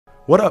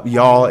What up,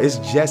 y'all? It's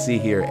Jesse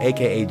here,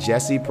 aka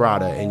Jesse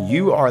Prada, and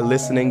you are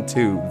listening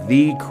to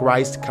the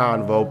Christ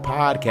Convo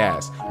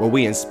podcast, where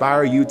we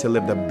inspire you to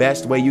live the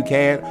best way you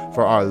can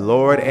for our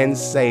Lord and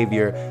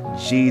Savior,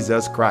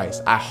 Jesus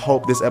Christ. I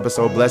hope this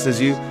episode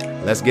blesses you.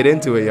 Let's get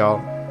into it,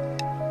 y'all.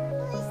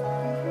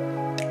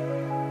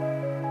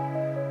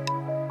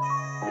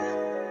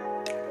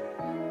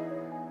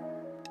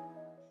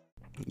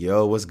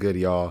 Yo, what's good,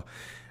 y'all?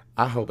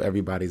 I hope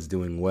everybody's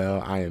doing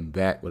well. I am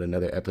back with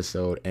another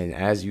episode, and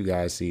as you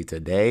guys see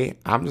today,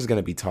 I'm just going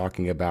to be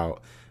talking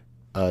about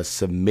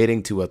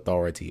submitting to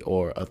authority,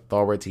 or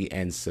authority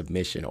and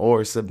submission,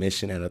 or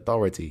submission and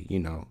authority. You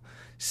know,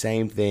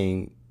 same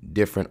thing,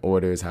 different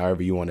orders,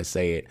 however you want to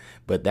say it,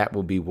 but that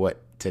will be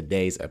what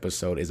today's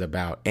episode is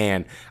about.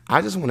 And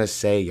I just want to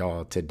say,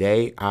 y'all,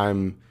 today I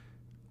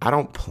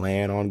don't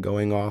plan on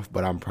going off,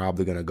 but I'm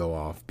probably going to go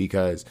off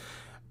because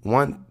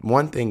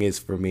one thing is,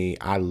 for me,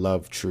 I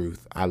love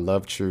truth.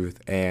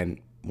 And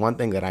one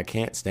thing that I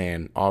can't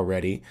stand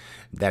already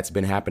that's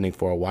been happening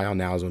for a while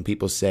now is when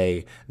people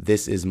say,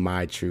 this is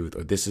my truth,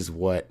 or this is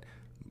what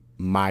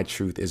my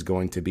truth is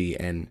going to be.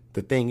 And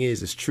the thing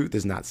is truth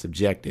is not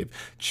subjective.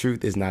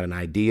 Truth is not an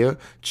idea.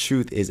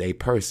 Truth is a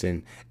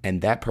person,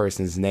 and that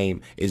person's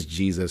name is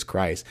Jesus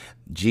Christ.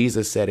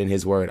 Jesus said in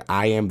his word,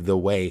 I am the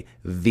way,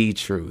 the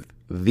truth.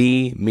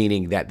 The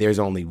meaning that there's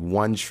only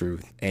one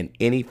truth, and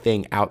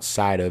anything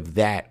outside of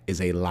that is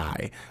a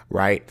lie,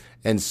 right?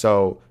 And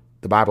so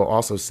the Bible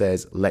also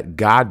says, let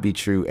God be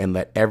true and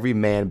let every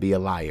man be a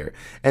liar.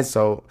 And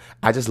so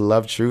I just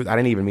love truth. I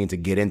didn't even mean to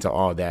get into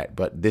all that,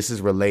 but this is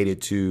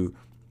related to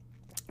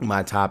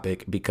my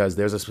topic because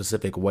there's a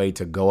specific way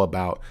to go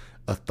about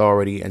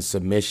authority and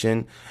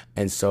submission.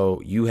 And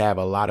so you have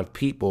a lot of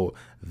people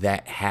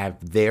that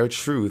have their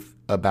truth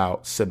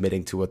about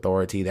submitting to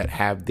authority, that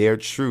have their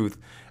truth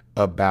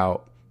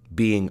about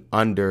being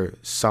under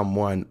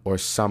someone or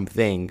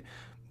something,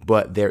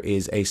 but there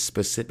is a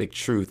specific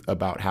truth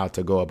about how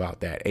to go about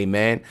that.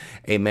 Amen.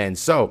 Amen.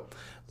 So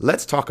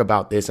let's talk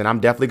about this. And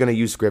I'm definitely going to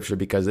use scripture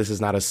because this is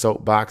not a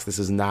soapbox. This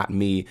is not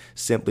me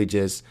simply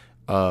just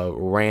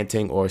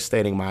ranting or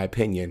stating my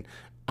opinion.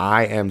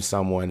 I am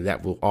someone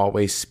that will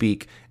always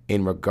speak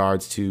in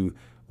regards to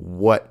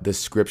what the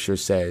scripture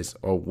says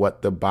or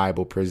what the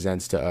Bible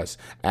presents to us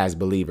as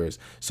believers.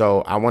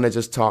 So I want to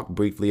just talk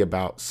briefly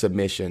about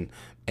submission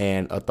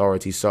and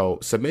authority. So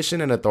submission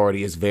and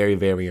authority is very,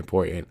 very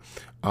important,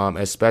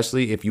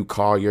 especially if you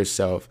call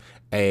yourself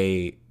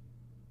a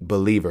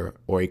believer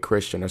or a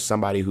Christian or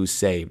somebody who's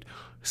saved.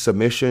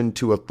 Submission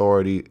to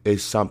authority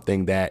is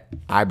something that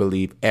I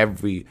believe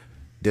every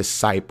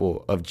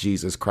disciple of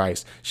Jesus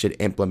Christ should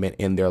implement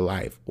in their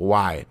life.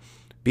 Why?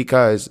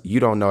 Because you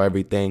don't know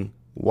everything.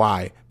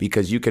 Why?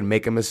 Because you can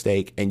make a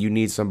mistake and you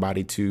need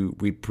somebody to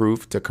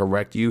reproof, to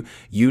correct you.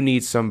 You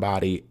need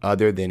somebody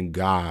other than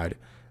God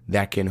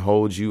that can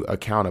hold you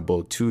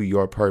accountable to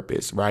your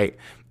purpose, right?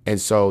 And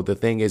so the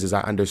thing is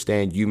I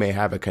understand you may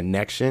have a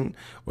connection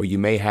or you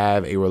may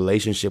have a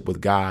relationship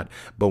with God.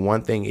 But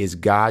one thing is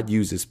God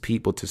uses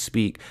people to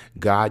speak.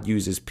 God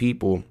uses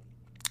people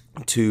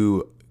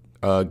to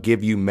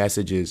give you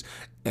messages.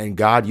 And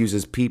God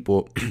uses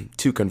people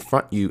to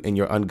confront you in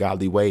your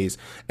ungodly ways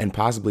and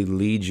possibly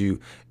lead you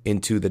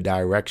into the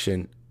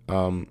direction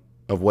of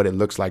what it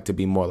looks like to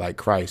be more like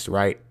Christ,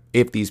 right?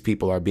 If these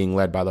people are being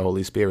led by the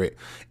Holy Spirit.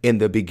 In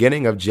the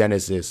beginning of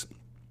Genesis,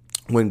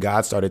 when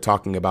God started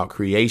talking about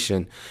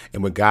creation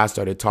and when God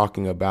started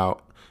talking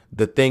about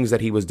the things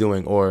that he was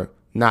doing, or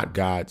not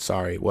God,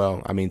 sorry.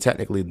 Well, I mean,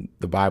 technically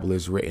the Bible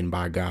is written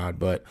by God,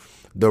 but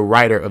the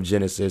writer of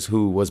Genesis,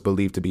 who was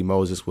believed to be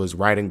Moses, was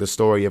writing the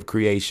story of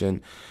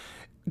creation.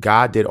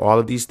 God did all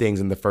of these things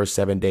in the first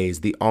 7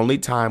 days. The only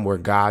time where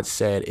God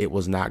said it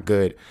was not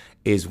good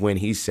is when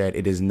he said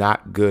it is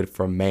not good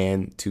for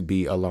man to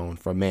be alone,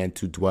 for man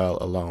to dwell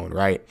alone,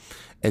 right?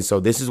 And so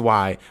this is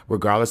why,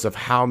 regardless of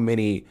how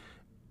many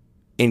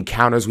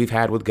encounters we've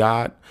had with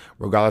God,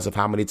 regardless of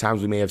how many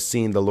times we may have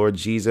seen the Lord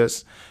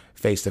Jesus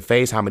face to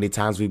face, how many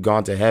times we've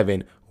gone to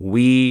heaven,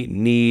 we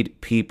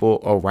need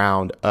people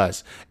around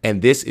us.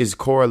 And this is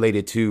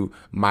correlated to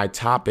my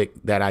topic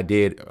that I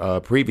did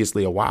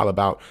previously a while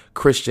about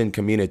Christian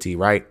community,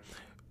 right?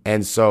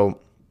 And so,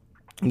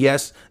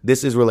 yes,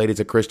 this is related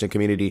to Christian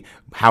community.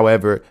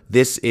 However,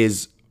 this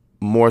is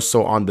more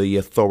so on the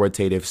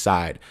authoritative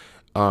side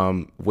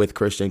with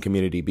Christian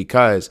community,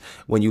 because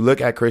when you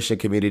look at Christian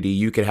community,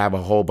 you can have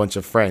a whole bunch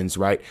of friends,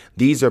 right?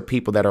 These are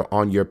people that are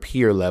on your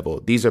peer level.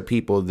 These are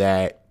people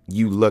that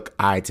you look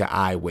eye to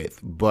eye with,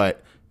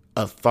 but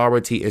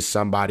authority is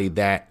somebody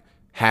that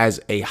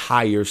has a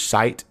higher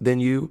sight than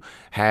you,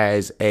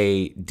 has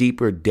a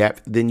deeper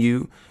depth than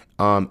you,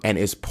 and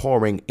is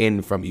pouring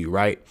in from you,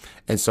 right?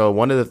 And so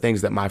one of the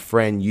things that my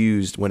friend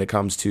used when it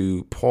comes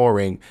to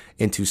pouring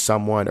into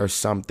someone or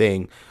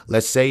something,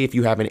 let's say if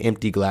you have an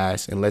empty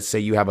glass and let's say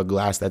you have a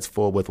glass that's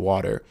full with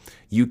water,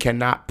 you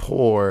cannot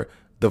pour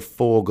the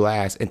full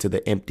glass into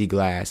the empty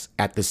glass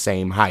at the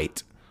same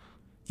height.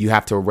 You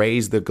have to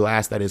raise the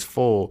glass that is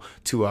full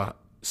to a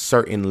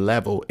certain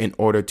level in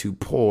order to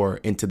pour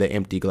into the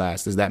empty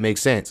glass. Does that make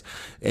sense?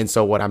 And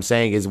so what I'm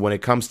saying is, when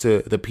it comes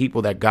to the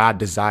people that God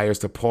desires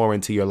to pour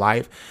into your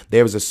life,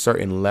 there's a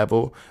certain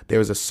level,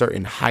 there's a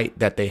certain height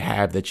that they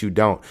have that you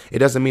don't. It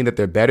doesn't mean that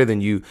they're better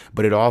than you,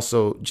 but it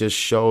also just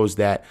shows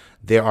that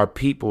there are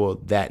people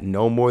that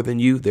know more than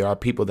you. There are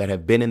people that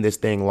have been in this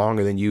thing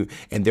longer than you.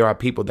 And there are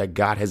people that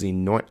God has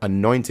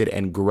anointed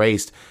and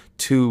graced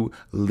to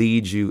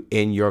lead you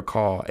in your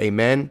call.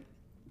 Amen.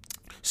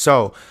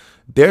 So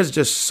there's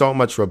just so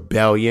much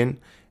rebellion,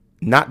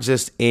 not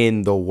just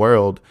in the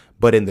world,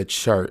 but in the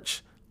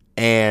church.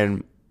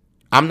 And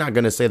I'm not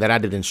going to say that I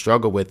didn't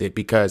struggle with it,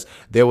 because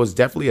there was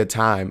definitely a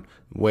time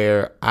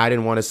where I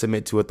didn't want to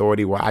submit to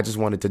authority, where I just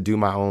wanted to do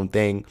my own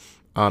thing.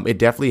 It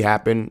definitely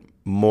happened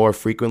more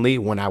frequently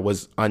when I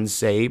was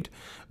unsaved.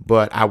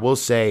 But I will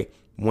say,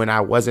 when I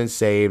wasn't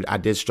saved, I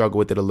did struggle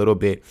with it a little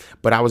bit.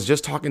 But I was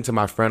just talking to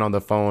my friend on the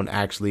phone,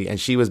 actually, and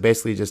she was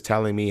basically just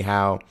telling me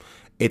how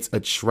it's a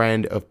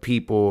trend of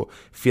people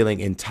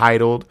feeling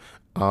entitled,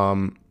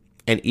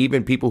 and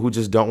even people who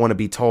just don't want to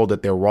be told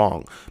that they're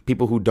wrong,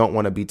 people who don't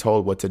want to be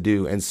told what to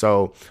do. And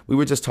so we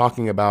were just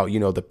talking about,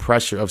 the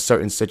pressure of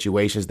certain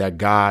situations that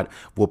God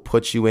will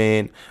put you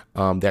in,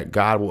 that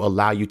God will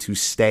allow you to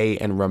stay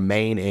and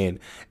remain in.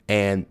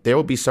 And there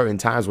will be certain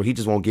times where he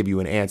just won't give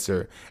you an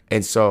answer.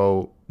 And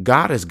so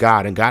God is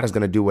God, and God is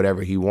going to do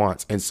whatever he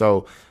wants. And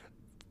so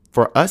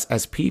for us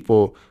as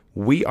people,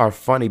 we are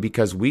funny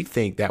because we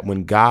think that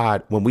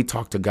when we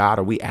talk to God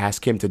or we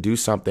ask him to do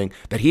something,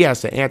 that he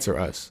has to answer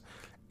us.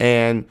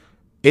 And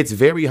it's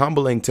very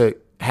humbling to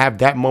have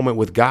that moment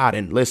with God.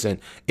 And listen,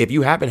 if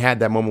you haven't had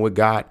that moment with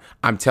God,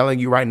 I'm telling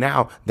you right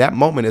now, that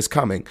moment is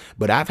coming.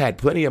 But I've had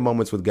plenty of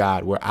moments with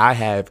God where I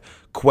have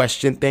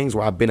questioned things,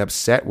 where I've been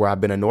upset, where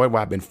I've been annoyed,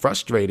 where I've been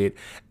frustrated.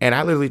 And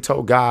I literally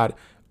told God,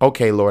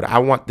 okay, Lord, I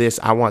want this,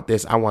 I want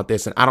this, I want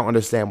this, and I don't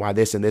understand why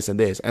this and this and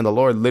this. And the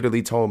Lord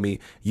literally told me,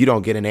 you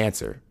don't get an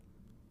answer.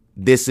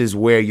 This is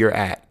where you're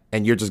at,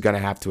 and you're just going to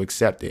have to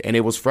accept it. And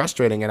it was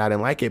frustrating, and I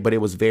didn't like it, but it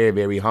was very,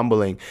 very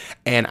humbling.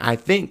 And I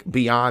think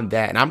beyond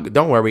that, and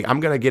don't worry, I'm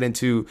going to get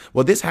into,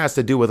 well, this has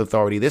to do with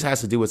authority. This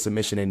has to do with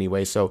submission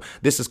anyway. So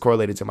this is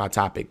correlated to my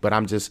topic, but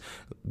I'm just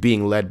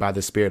being led by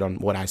the Spirit on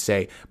what I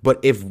say.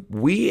 But if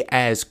we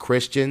as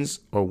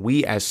Christians, or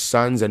we as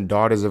sons and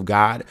daughters of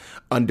God,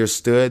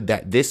 understood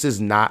that this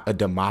is not a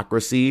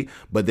democracy,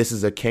 but this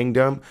is a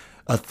kingdom,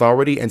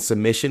 authority and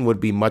submission would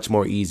be much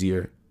more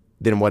easier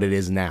than what it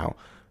is now.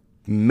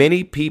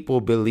 Many people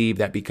believe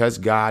that because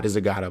God is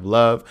a God of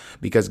love,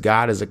 because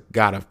God is a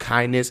God of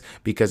kindness,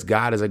 because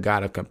God is a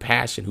God of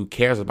compassion who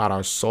cares about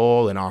our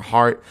soul and our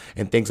heart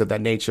and things of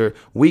that nature,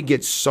 we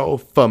get so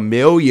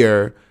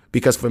familiar,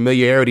 because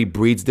familiarity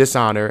breeds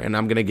dishonor. And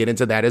I'm going to get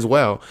into that as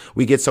well.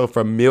 We get so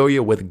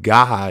familiar with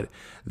God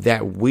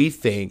that we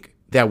think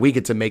that we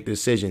get to make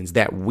decisions,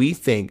 that we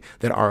think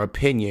that our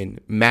opinion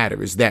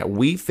matters, that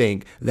we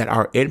think that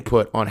our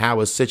input on how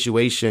a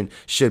situation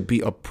should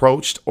be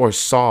approached or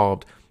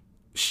solved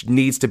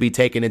needs to be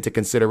taken into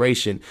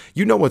consideration.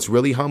 You know what's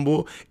really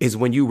humble is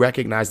when you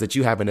recognize that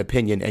you have an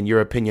opinion and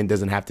your opinion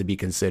doesn't have to be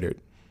considered.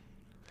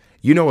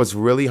 You know what's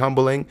really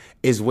humbling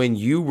is when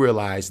you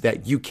realize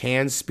that you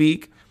can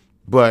speak,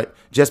 but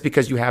just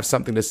because you have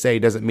something to say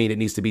doesn't mean it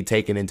needs to be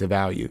taken into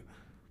value.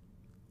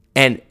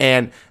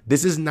 And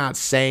this is not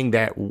saying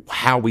that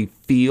how we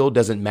feel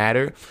doesn't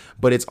matter,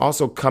 but it's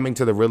also coming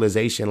to the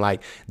realization,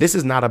 like, this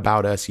is not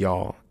about us,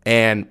 y'all.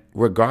 And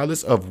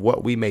regardless of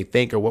what we may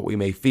think or what we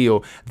may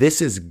feel,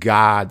 this is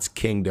God's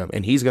kingdom,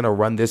 and he's going to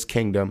run this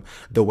kingdom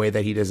the way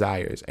that he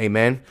desires.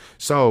 Amen.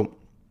 So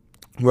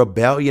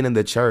rebellion in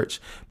the church,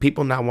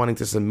 people not wanting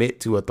to submit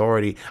to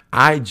authority.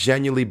 I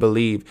genuinely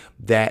believe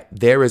that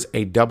there is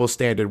a double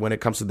standard when it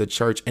comes to the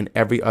church and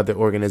every other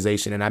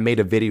organization. And I made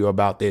a video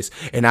about this,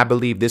 and I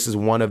believe this is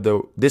one of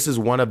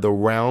the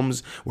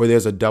realms where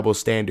there's a double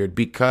standard,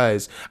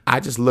 because I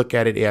just look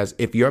at it as,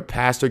 if your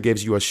pastor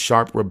gives you a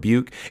sharp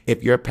rebuke,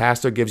 if your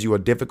pastor gives you a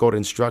difficult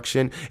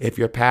instruction, if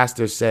your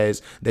pastor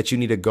says that you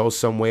need to go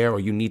somewhere or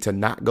you need to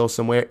not go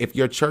somewhere, if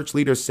your church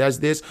leader says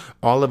this,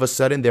 all of a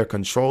sudden they're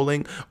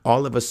controlling,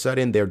 all of a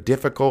sudden they're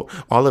difficult,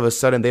 all of a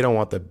sudden they don't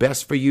want the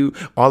best for you,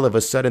 all of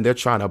a sudden they're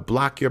trying to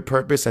block your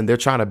purpose and they're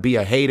trying to be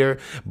a hater.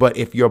 But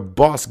if your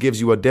boss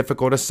gives you a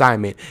difficult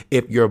assignment,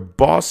 if your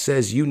boss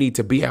says you need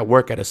to be at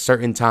work at a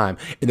certain time,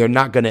 and they're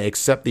not going to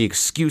accept the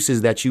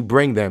excuses that you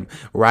bring them,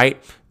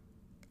 right?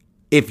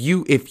 If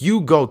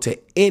you go to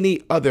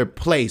any other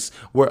place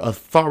where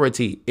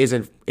authority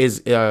is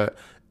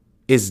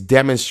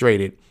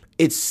demonstrated,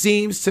 it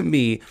seems to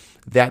me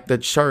that the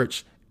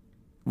church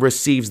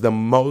receives the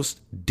most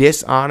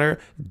dishonor,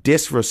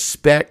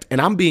 disrespect, and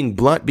I'm being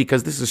blunt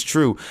because this is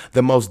true,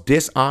 the most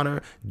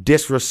dishonor,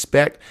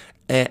 disrespect,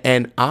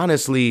 and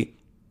honestly,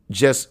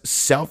 just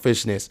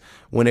selfishness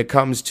when it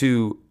comes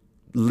to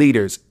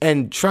leaders.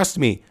 And trust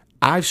me,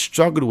 I've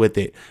struggled with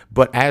it,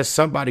 but as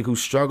somebody who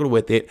struggled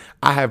with it,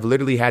 I have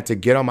literally had to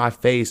get on my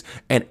face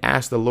and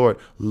ask the Lord,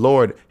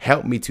 Lord,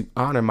 help me to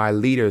honor my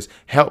leaders.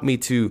 Help me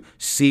to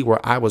see where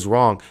I was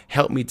wrong.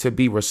 Help me to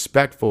be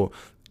respectful.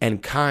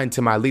 and kind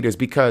to my leaders,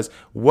 because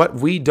what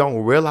we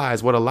don't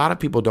realize, what a lot of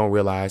people don't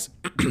realize,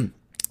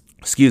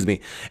 excuse me,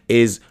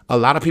 is a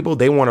lot of people,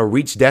 they want to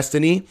reach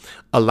destiny.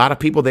 A lot of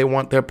people, they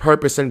want their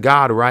purpose in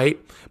God, right?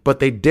 But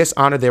they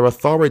dishonor their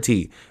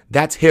authority.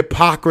 That's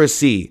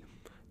hypocrisy.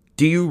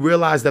 Do you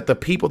realize that the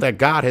people that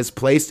God has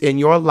placed in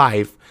your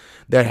life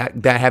that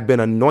have been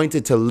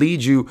anointed to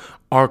lead you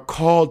are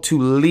called to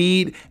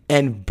lead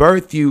and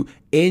birth you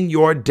in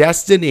your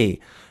destiny?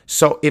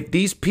 So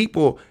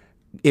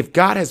if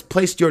God has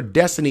placed your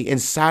destiny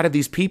inside of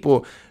these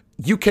people,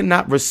 you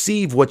cannot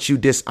receive what you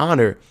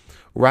dishonor,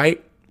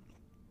 right?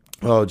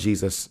 Oh,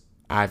 Jesus,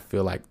 I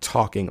feel like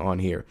talking on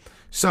here.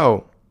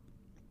 So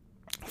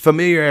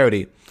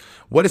familiarity.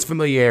 What is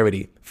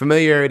familiarity?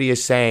 Familiarity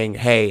is saying,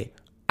 hey,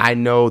 I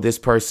know this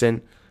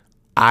person.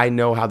 I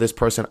know how this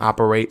person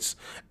operates.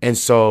 And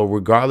so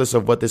regardless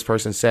of what this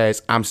person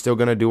says, I'm still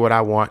going to do what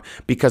I want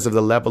because of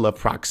the level of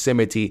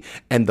proximity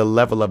and the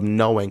level of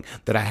knowing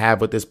that I have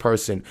with this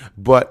person.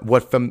 But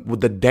what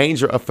the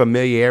danger of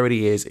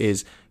familiarity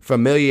is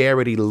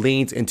familiarity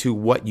leans into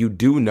what you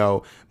do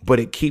know, but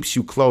it keeps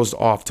you closed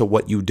off to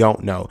what you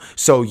don't know.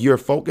 So you're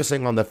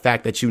focusing on the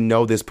fact that you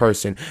know this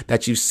person,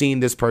 that you've seen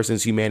this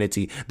person's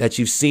humanity, that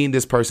you've seen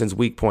this person's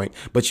weak point,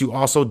 but you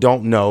also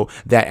don't know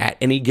that at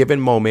any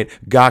given moment,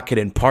 God could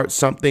impart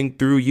something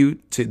through you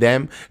to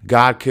them.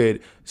 God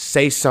could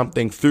say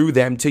something through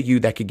them to you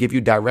that could give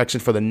you direction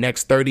for the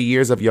next 30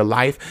 years of your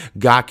life.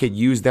 God could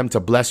use them to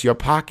bless your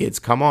pockets.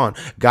 Come on.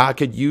 God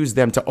could use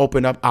them to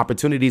open up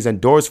opportunities and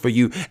doors for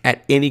you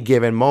at any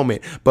given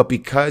moment. But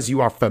because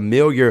you are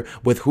familiar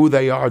with who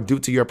they are due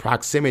to your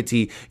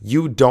proximity,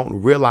 you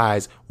don't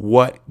realize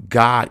what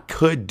God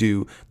could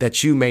do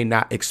that you may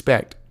not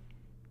expect.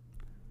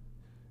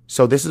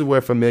 So this is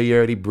where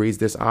familiarity breeds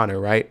dishonor,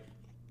 right?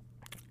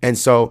 And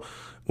so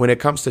when it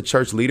comes to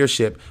church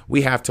leadership,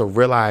 we have to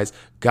realize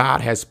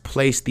God has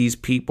placed these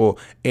people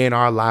in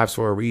our lives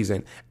for a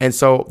reason. And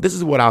so this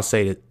is what I'll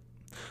say: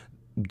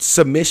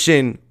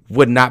 submission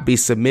would not be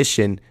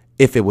submission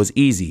if it was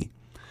easy.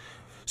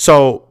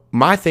 So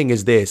my thing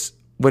is this: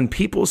 when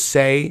people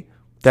say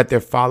that they're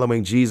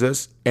following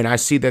Jesus and I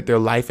see that their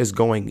life is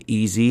going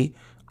easy,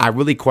 I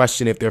really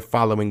question if they're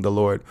following the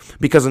Lord,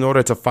 because in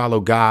order to follow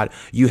God,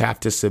 you have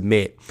to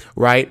submit,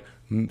 right?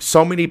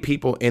 So many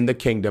people in the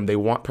kingdom, they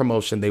want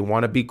promotion. They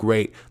want to be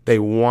great. They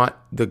want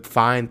the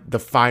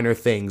finer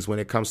things when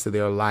it comes to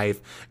their life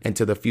and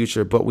to the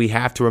future. But we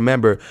have to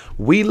remember,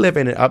 we live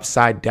in an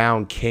upside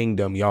down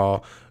kingdom,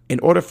 y'all. In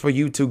order for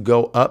you to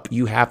go up,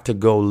 you have to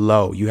go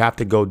low. You have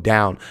to go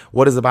down.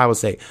 What does the Bible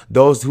say?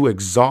 Those who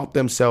exalt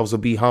themselves will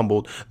be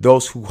humbled.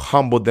 Those who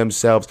humble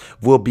themselves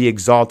will be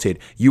exalted.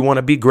 You want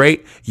to be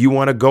great? You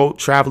want to go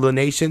travel the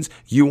nations?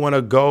 You want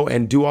to go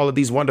and do all of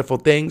these wonderful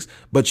things,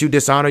 but you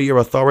dishonor your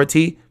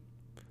authority?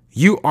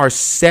 You are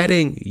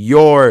setting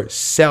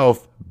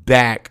yourself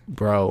back,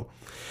 bro.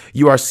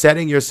 You are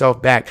setting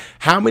yourself back.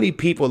 How many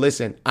people,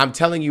 listen, I'm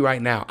telling you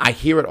right now, I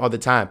hear it all the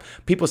time.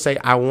 People say,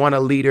 I want a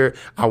leader,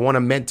 I want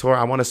a mentor,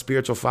 I want a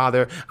spiritual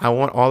father, I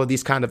want all of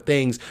these kind of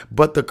things.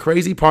 But the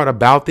crazy part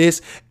about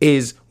this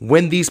is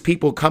when these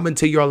people come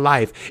into your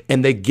life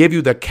and they give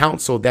you the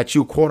counsel that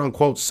you quote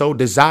unquote so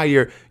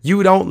desire,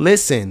 you don't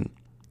listen.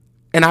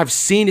 And I've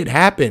seen it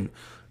happen,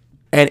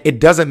 and it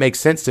doesn't make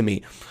sense to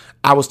me.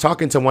 I was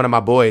talking to one of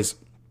my boys,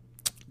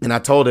 and I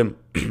told him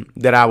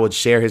that I would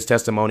share his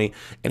testimony,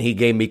 and he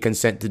gave me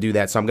consent to do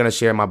that. So I'm going to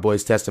share my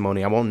boy's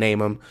testimony. I won't name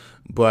him,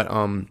 but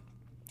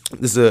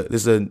this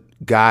is a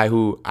guy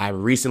who I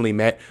recently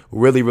met,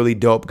 really, really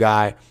dope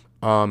guy,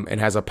 and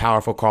has a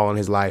powerful call in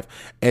his life.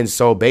 And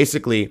so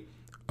basically,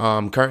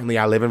 currently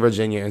I live in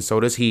Virginia, and so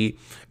does he.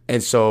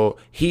 And so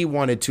he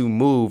wanted to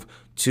move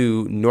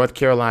to North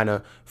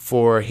Carolina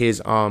for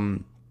his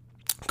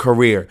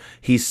career.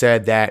 He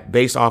said that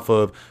based off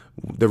of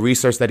the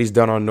research that he's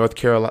done on North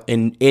Carolina,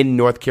 in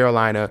North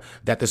Carolina,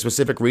 that the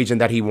specific region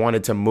that he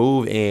wanted to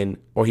move in,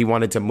 or he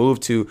wanted to move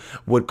to,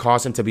 would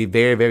cause him to be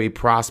very, very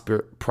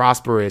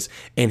prosperous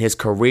in his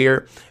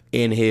career,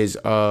 in his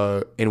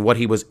in what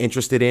he was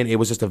interested in. It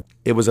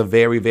was a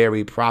very,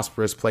 very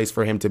prosperous place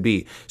for him to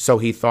be. So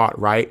he thought,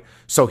 right?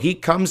 So he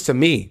comes to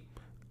me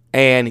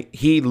and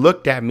he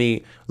looked at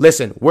me.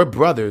 Listen, we're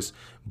brothers,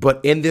 but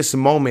in this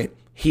moment,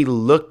 he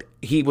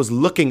was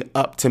looking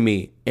up to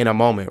me in a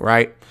moment,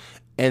 right?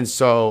 And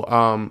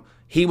so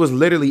he was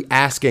literally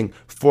asking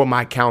for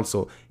my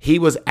counsel. He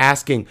was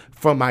asking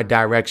for my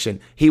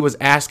direction. He was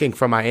asking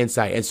for my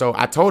insight. And so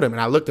I told him,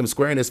 and I looked him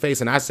square in his face,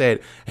 and I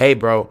said, hey,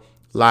 bro,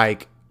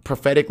 like,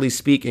 prophetically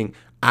speaking,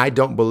 I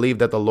don't believe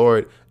that the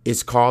Lord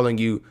is calling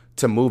you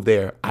to move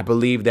there. I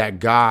believe that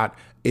God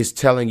is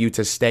telling you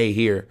to stay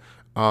here.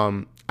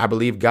 I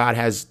believe God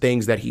has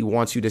things that he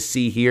wants you to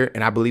see here.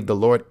 And I believe the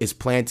Lord is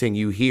planting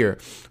you here.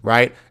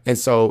 Right. And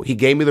so he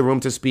gave me the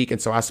room to speak.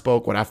 And so I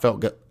spoke what I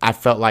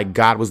felt like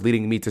God was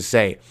leading me to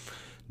say.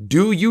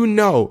 Do you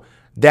know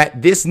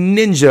that this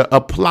ninja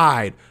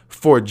applied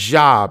for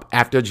job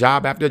after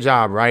job after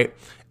job? Right.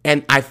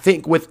 And I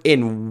think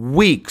within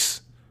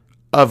weeks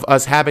of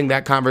us having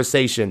that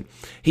conversation,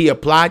 he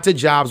applied to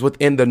jobs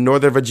within the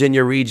Northern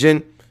Virginia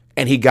region.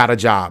 and he got a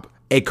job,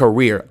 a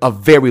career, a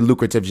very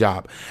lucrative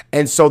job.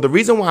 And so the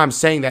reason why I'm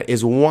saying that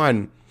is,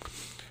 one,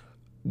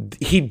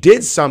 he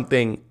did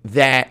something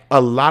that a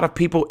lot of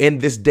people in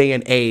this day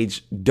and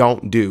age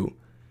don't do.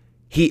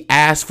 He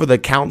asked for the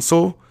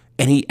counsel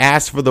and he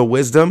asked for the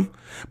wisdom,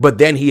 but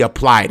then he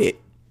applied it.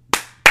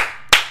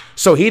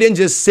 So he didn't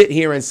just sit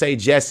here and say,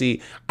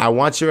 Jesse, I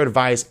want your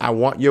advice. I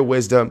want your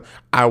wisdom.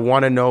 I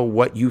want to know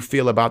what you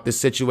feel about this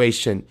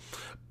situation.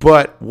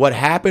 But what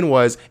happened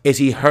is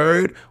he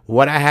heard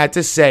what I had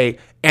to say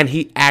and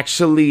he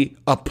actually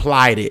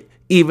applied it,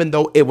 even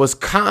though it was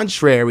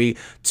contrary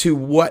to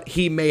what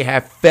he may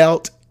have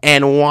felt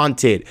and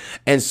wanted.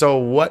 And so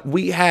what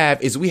we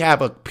have is we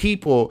have a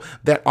people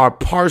that are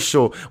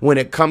partial when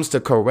it comes to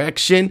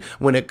correction,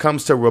 when it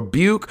comes to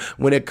rebuke,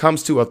 when it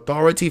comes to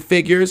authority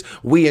figures.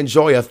 We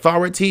enjoy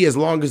authority as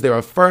long as they're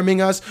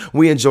affirming us.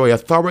 We enjoy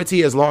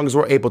authority as long as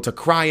we're able to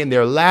cry in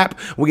their lap.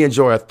 We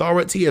enjoy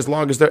authority as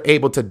long as they're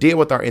able to deal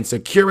with our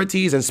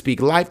insecurities and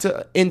speak life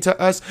into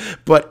us.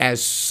 But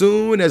as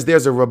soon as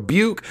there's a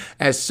rebuke,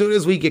 as soon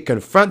as we get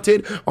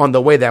confronted on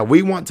the way that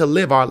we want to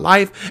live our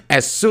life,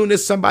 as soon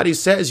as somebody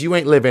says, you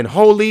ain't living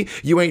holy,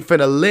 you ain't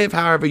finna live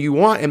however you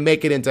want and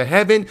make it into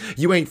heaven,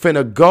 you ain't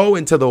finna go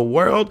into the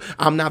world,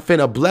 I'm not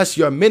finna bless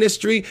your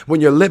ministry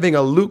when you're living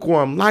a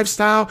lukewarm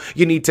lifestyle,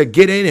 you need to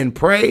get in and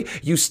pray,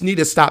 you need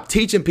to stop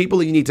teaching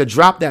people, you need to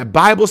drop that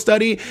Bible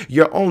study,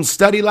 your own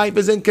study life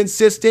is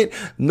inconsistent,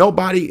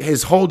 nobody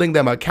is holding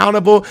them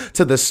accountable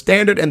to the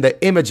standard and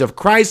the image of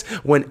Christ.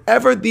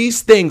 Whenever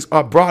these things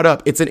are brought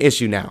up, it's an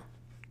issue now.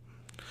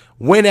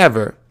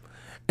 Whenever.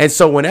 And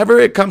so whenever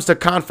it comes to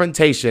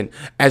confrontation,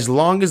 as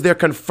long as they're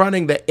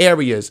confronting the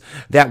areas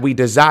that we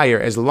desire,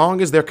 as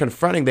long as they're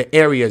confronting the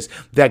areas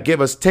that give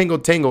us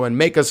tingle and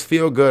make us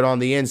feel good on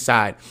the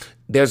inside,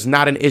 there's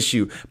not an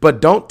issue.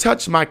 But don't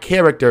touch my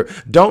character.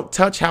 Don't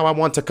touch how I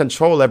want to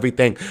control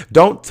everything.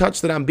 Don't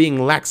touch that I'm being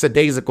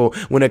lackadaisical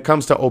when it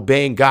comes to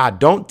obeying God.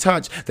 Don't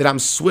touch that I'm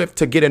swift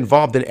to get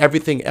involved in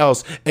everything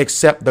else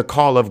except the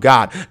call of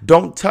God.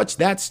 Don't touch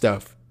that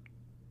stuff.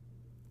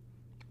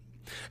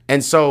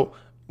 And so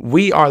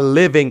we are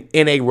living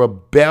in a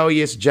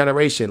rebellious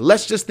generation.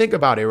 Let's just think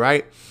about it,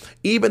 right?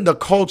 Even the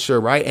culture,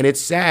 right? And it's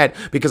sad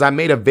because I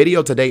made a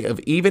video today of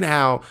even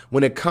how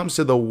when it comes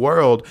to the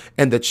world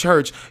and the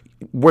church,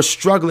 we're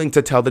struggling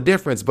to tell the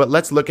difference. But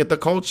let's look at the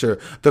culture.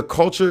 The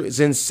culture's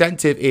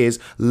incentive is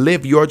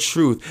live your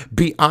truth.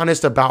 Be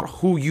honest about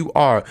who you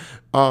are.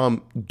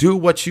 Do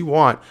what you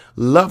want.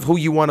 Love who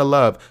you want to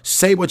love.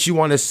 Say what you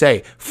want to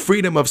say.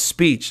 Freedom of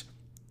speech.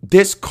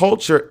 This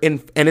culture,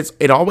 and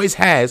it always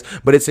has,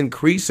 but it's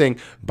increasing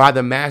by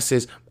the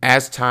masses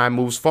as time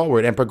moves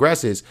forward and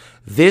progresses.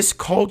 This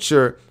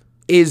culture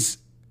is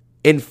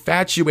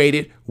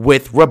infatuated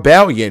with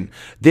rebellion.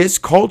 This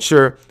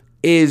culture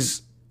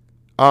is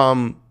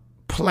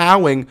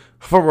plowing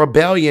for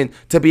rebellion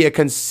to be a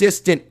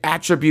consistent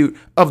attribute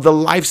of the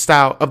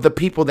lifestyle of the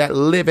people that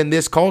live in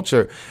this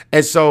culture.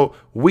 And so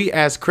we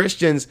as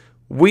Christians,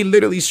 we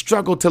literally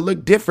struggle to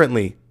look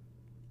differently.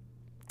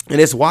 And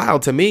it's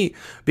wild to me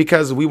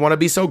because we want to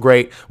be so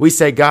great. We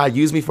say, God,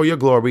 use me for your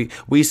glory.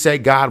 We say,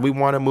 God, we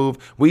want to move.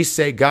 We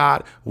say,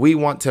 God, we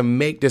want to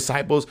make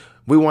disciples.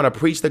 We want to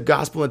preach the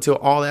gospel until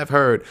all have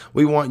heard.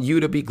 We want you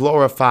to be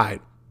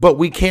glorified, but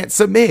we can't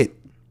submit.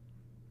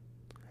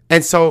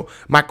 And so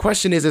my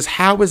question is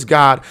how is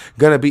God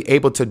going to be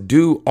able to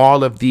do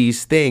all of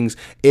these things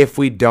if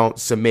we don't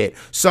submit?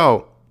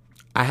 So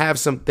I have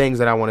some things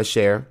that I want to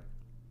share.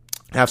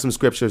 I have some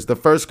scriptures. The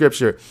first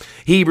scripture,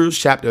 Hebrews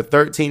chapter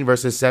 13,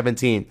 verses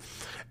 17.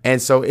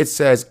 And so it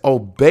says,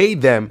 obey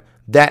them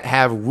that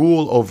have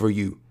rule over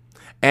you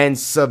and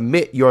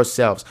submit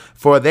yourselves,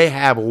 for they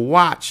have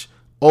watch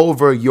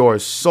over your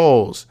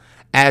souls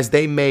as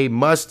they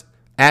must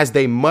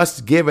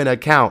give an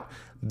account,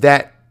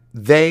 that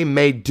they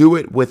may do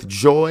it with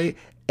joy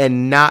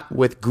and not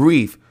with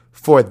grief,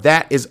 for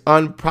that is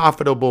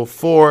unprofitable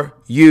for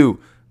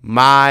you.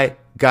 My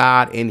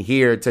God, in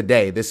here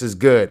today, this is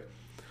good.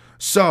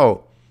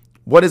 So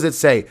what does it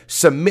say?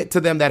 Submit to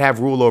them that have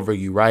rule over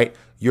you, right?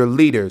 Your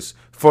leaders,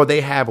 for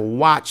they have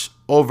watch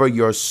over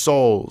your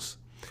souls,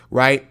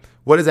 right?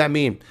 What does that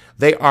mean?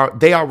 They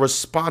are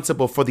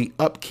responsible for the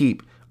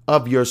upkeep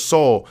of your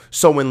soul.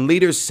 So when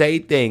leaders say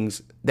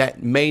things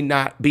that may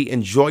not be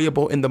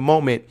enjoyable in the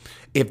moment,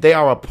 if they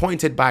are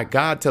appointed by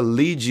God to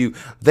lead you,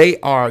 they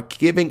are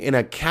giving an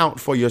account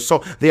for your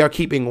soul. They are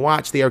keeping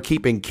watch. They are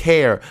keeping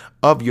care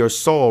of your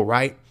soul,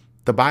 right?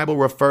 The Bible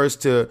refers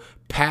to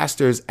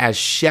pastors as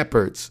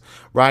shepherds,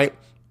 right?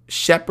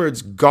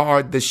 Shepherds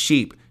guard the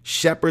sheep.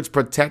 Shepherds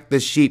protect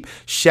the sheep.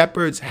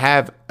 Shepherds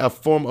have a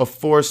form of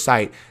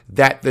foresight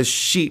that the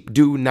sheep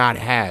do not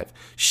have.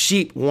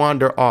 Sheep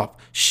wander off.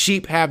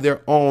 Sheep have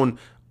their own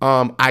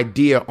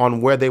idea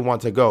on where they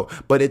want to go.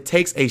 But it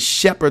takes a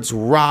shepherd's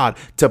rod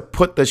to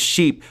put the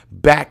sheep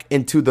back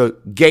into the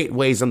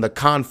gateways and the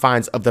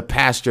confines of the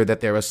pasture that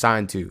they're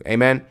assigned to.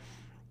 Amen.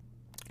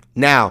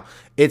 Now,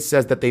 it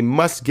says that they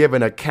must give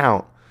an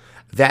account,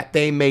 that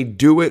they may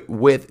do it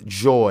with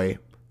joy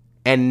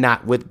and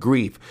not with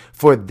grief,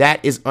 for that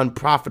is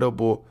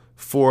unprofitable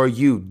for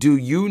you. Do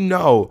you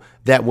know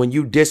that when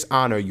you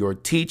dishonor your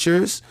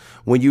teachers,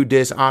 when you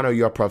dishonor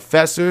your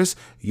professors,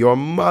 your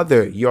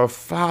mother, your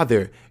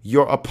father,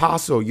 your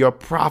apostle, your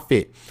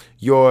prophet,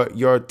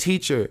 your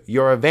teacher,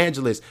 your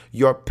evangelist,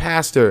 your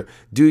pastor,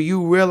 do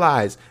you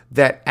realize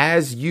that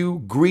as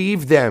you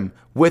grieve them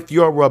with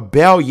your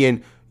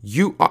rebellion,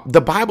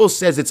 the Bible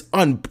says it's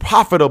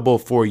unprofitable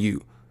for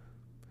you?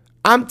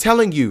 I'm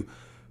telling you,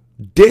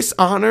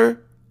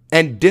 dishonor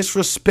and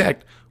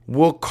disrespect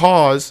will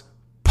cause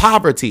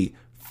poverty,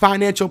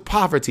 financial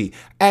poverty,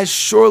 as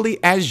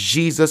surely as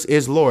Jesus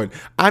is Lord.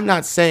 I'm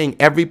not saying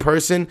every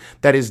person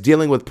that is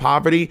dealing with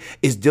poverty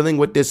is dealing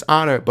with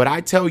dishonor, but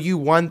I tell you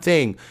one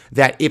thing,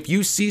 that if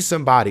you see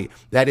somebody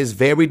that is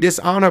very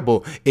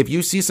dishonorable, if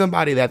you see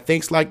somebody that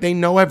thinks like they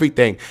know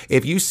everything,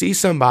 if you see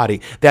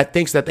somebody that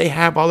thinks that they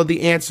have all of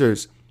the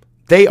answers,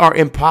 they are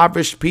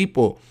impoverished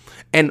people.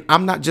 And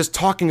I'm not just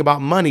talking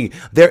about money.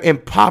 They're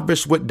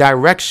impoverished with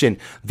direction.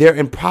 They're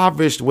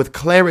impoverished with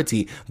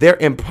clarity. They're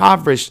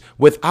impoverished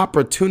with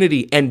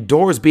opportunity and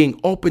doors being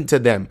open to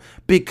them,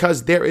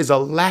 because there is a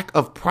lack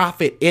of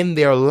profit in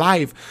their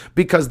life,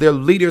 because their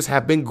leaders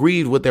have been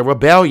grieved with their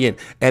rebellion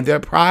and their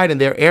pride and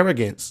their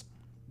arrogance.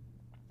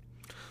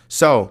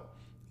 So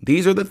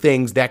these are the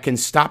things that can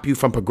stop you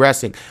from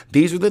progressing.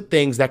 These are the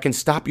things that can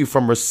stop you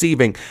from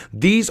receiving.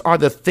 These are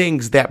the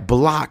things that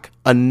block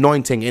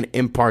anointing and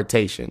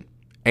impartation.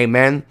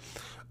 Amen.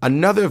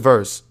 Another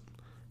verse,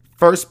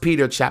 1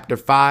 Peter chapter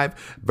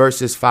 5,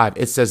 verses 5.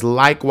 It says,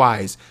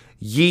 likewise,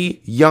 ye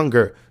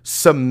younger,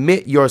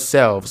 submit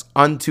yourselves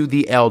unto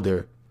the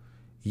elder.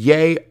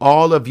 Yea,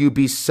 all of you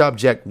be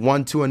subject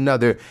one to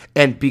another,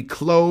 and be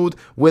clothed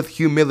with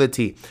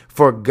humility.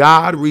 For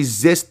God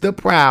resists the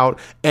proud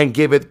and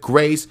giveth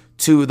grace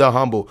to the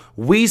humble.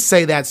 We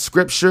say that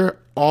scripture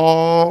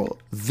all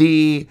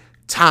the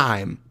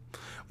time.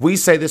 We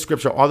say this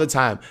scripture all the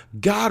time.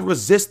 God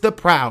resists the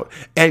proud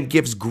and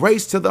gives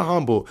grace to the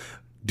humble.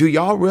 Do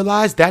y'all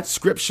realize that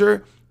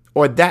scripture,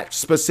 or that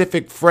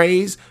specific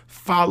phrase,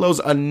 follows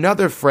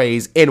another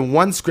phrase in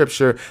one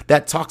scripture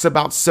that talks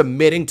about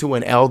submitting to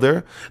an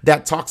elder,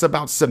 that talks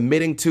about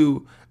submitting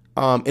to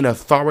an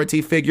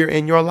authority figure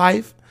in your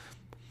life?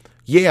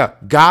 Yeah,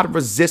 God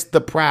resists the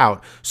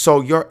proud.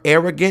 So your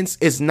arrogance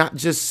is not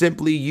just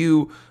simply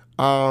you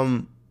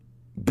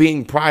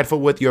being prideful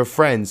with your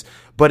friends,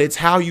 but it's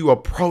how you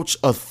approach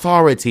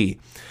authority.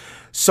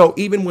 So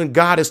even when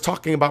God is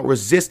talking about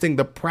resisting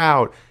the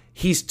proud,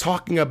 he's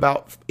talking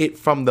about it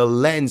from the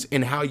lens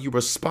in how you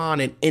respond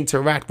and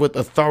interact with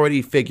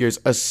authority figures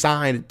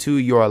assigned to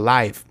your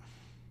life.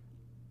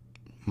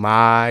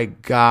 My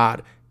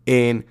God,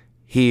 in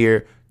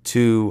here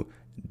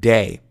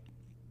today,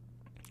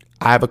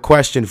 I have a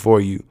question for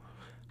you.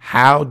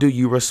 How do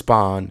you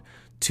respond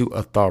to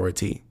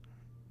authority?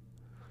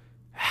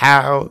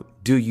 How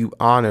do you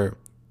honor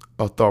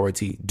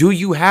authority? Do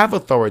you have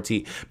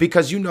authority?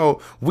 Because,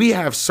 we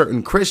have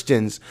certain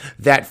Christians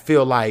that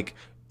feel like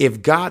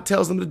if God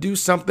tells them to do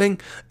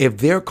something, if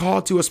they're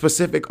called to a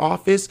specific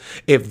office,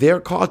 if they're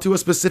called to a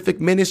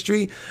specific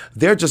ministry,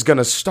 they're just going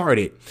to start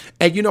it.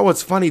 And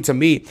what's funny to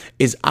me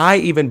is I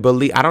even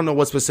believe, I don't know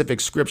what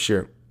specific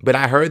scripture, but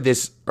I heard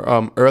this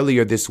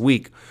earlier this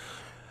week.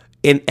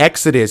 In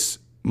Exodus,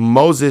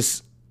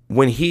 Moses,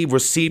 when he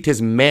received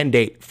his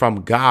mandate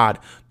from God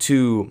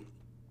to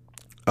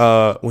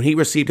go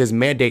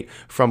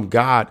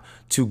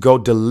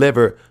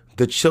deliver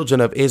the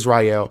children of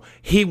Israel,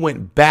 he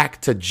went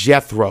back to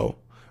Jethro,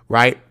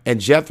 right?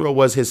 And Jethro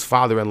was his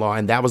father-in-law,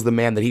 and that was the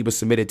man that he was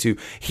submitted to.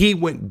 He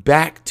went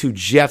back to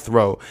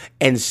Jethro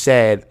and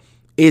said,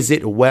 is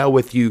it well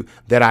with you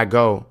that I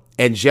go?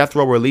 And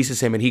Jethro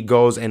releases him, and he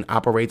goes and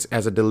operates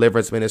as a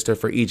deliverance minister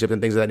for Egypt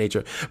and things of that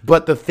nature.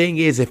 But the thing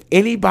is, if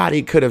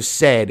anybody could have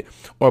said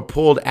or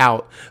pulled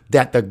out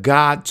that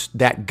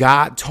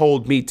God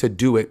told me to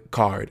do it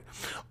card,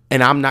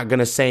 and I'm not going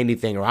to say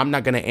anything, or I'm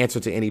not going to answer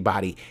to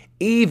anybody,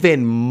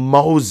 even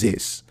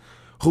Moses,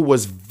 who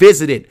was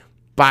visited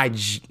by,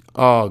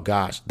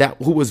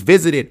 who was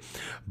visited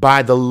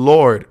by the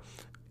Lord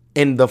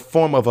in the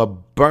form of a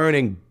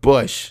burning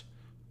bush,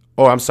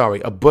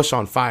 a bush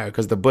on fire,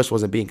 because the bush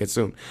wasn't being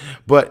consumed,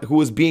 but who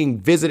was being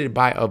visited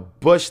by a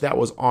bush that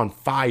was on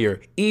fire,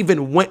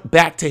 even went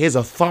back to his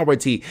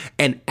authority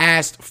and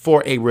asked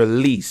for a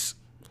release.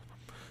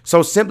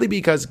 So simply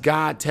because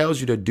God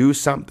tells you to do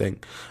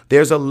something,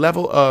 there's a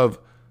level of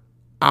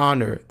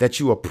honor that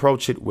you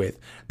approach it with.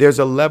 There's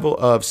a level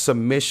of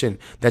submission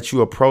that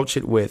you approach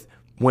it with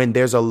when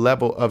there's a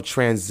level of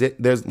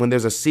when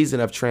there's a season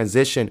of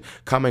transition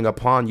coming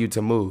upon you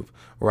to move,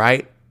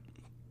 right?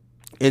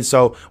 And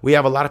so we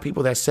have a lot of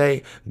people that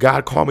say,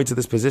 God called me to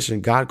this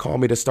position. God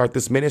called me to start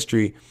this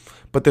ministry,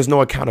 but there's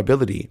no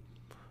accountability.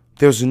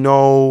 There's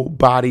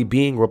nobody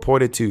being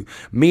reported to.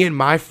 Me and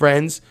my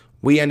friends,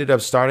 we ended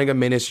up starting a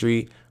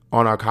ministry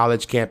on our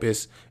college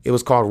campus. It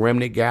was called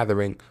Remnant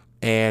Gathering.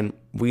 And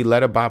we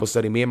led a Bible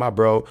study. Me and my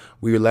bro,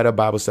 we led a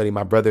Bible study,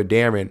 my brother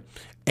Darren.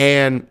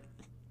 And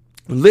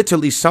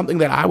literally something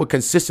that I would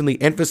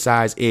consistently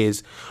emphasize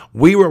is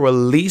we were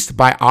released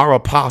by our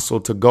apostle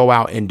to go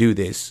out and do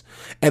this.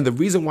 And the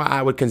reason why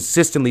I would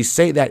consistently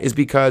say that is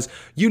because,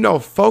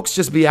 folks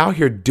just be out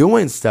here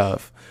doing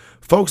stuff.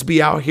 Folks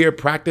be out here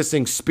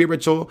practicing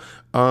spiritual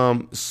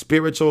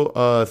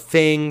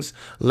things,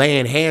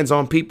 laying hands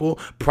on people,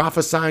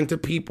 prophesying to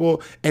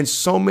people. And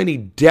so many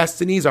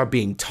destinies are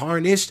being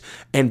tarnished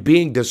and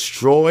being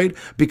destroyed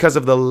because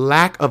of the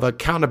lack of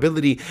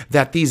accountability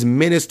that these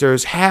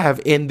ministers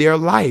have in their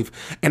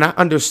life. And I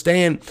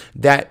understand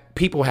that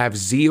people have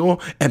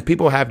zeal and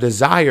people have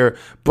desire,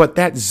 but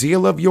that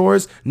zeal of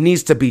yours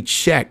needs to be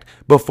checked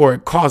before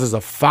it causes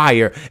a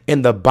fire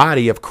in the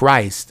body of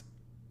Christ.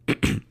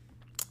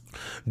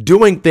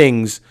 Doing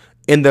things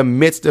in the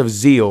midst of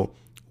zeal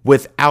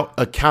without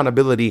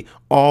accountability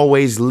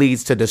always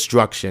leads to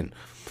destruction,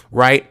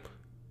 right?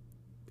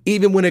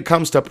 Even when it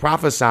comes to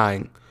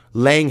prophesying,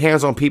 laying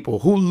hands on people,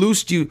 who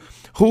loosed you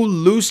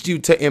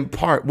to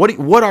impart?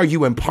 What are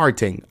you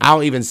imparting?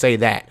 I'll even say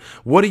that.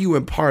 What are you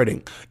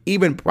imparting?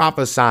 Even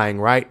prophesying,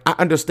 right? I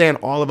understand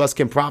all of us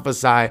can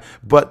prophesy,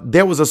 but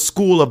there was a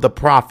school of the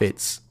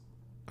prophets,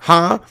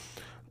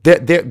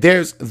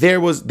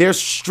 There's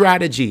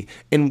strategy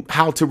in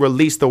how to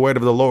release the word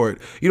of the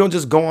Lord. You don't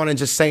just go on and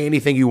just say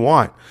anything you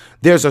want.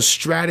 There's a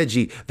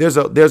strategy. There's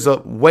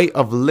a way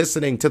of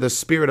listening to the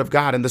Spirit of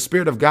God, and the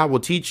Spirit of God will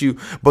teach you.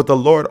 But the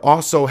Lord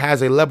also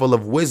has a level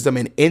of wisdom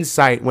and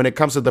insight when it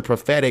comes to the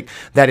prophetic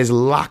that is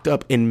locked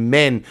up in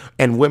men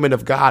and women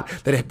of God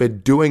that have been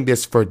doing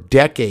this for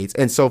decades.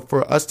 And so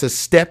for us to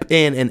step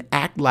in and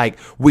act like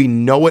we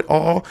know it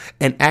all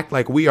and act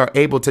like we are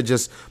able to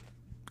just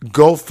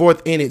go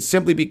forth in it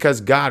simply because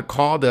God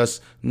called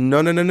us.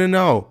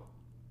 No.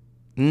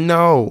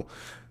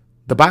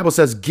 The Bible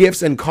says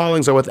gifts and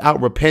callings are without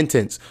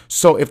repentance.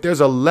 So if there's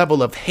a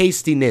level of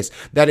hastiness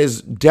that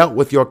is dealt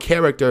with your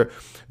character,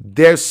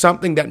 there's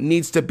something that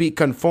needs to be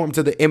conformed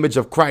to the image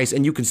of Christ,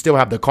 and you can still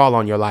have the call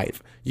on your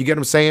life. You get what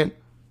I'm saying?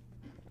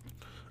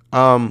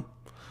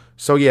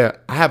 So yeah,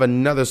 I have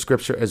another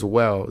scripture as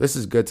well. This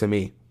is good to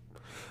me.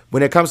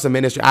 When it comes to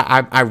ministry,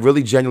 I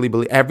really genuinely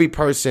believe every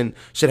person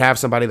should have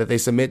somebody that they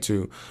submit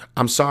to.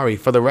 I'm sorry,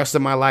 for the rest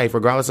of my life,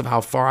 regardless of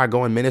how far I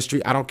go in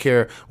ministry, I don't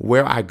care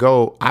where I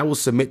go, I will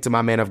submit to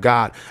my man of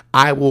God.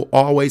 I will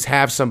always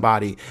have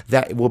somebody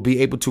that will be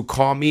able to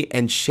call me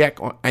and check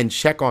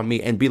on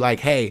me and be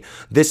like, hey,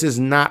 this is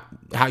not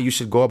how you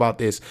should go about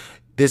this.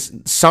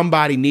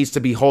 Somebody needs to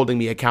be holding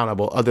me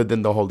accountable other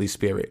than the Holy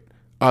Spirit,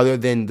 other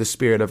than the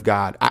Spirit of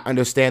God. I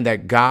understand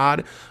that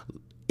God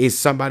is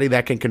somebody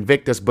that can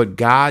convict us, but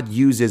God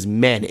uses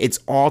men. It's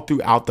all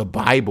throughout the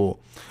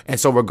Bible. And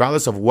so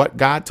regardless of what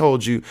God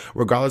told you,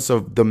 regardless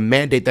of the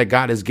mandate that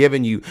God has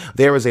given you,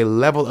 there is a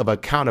level of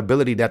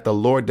accountability that the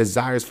Lord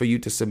desires for you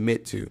to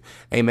submit to.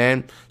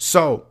 Amen.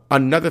 So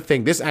another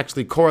thing, this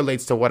actually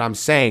correlates to what I'm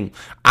saying.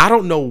 I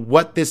don't know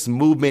what this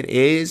movement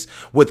is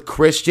with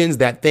Christians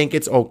that think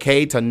it's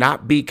okay to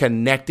not be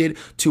connected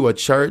to a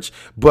church,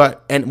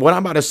 and what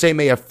I'm about to say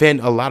may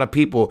offend a lot of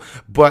people,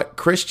 but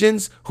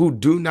Christians who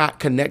do not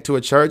connect to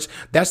a church,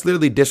 that's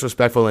literally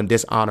disrespectful and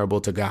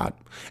dishonorable to God.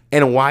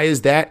 And why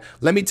is that?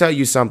 Let me tell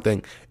you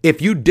something.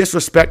 If you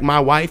disrespect my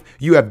wife,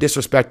 you have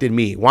disrespected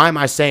me. Why am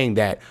I saying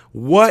that?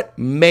 What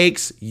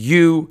makes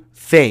you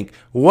think?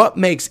 What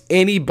makes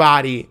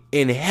anybody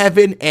in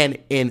heaven and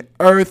in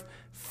earth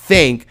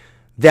think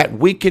that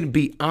we can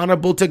be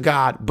honorable to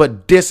God,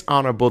 but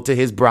dishonorable to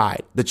his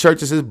bride? The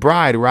church is his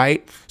bride,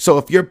 right? So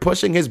if you're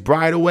pushing his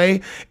bride away,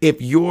 if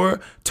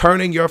you're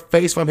turning your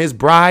face from his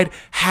bride,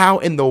 how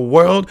in the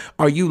world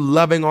are you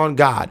loving on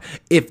God?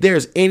 If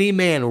there's any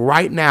man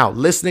right now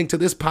listening to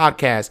this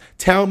podcast,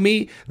 tell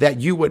me that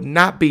you would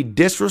not be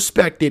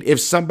disrespected if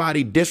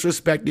somebody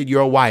disrespected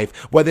your wife,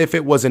 whether if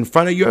it was in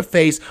front of your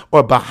face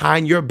or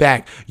behind your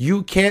back.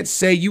 You can't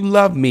say you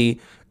love me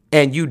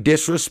and you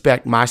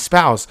disrespect my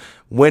spouse.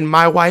 When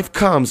my wife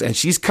comes, and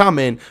she's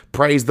coming,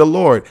 praise the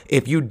Lord.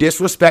 If you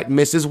disrespect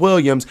Mrs.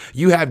 Williams,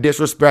 you have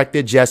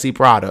disrespected Jesse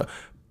Prada.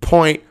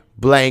 Point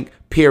blank,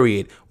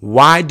 period.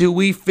 Why do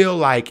we feel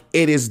like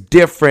it is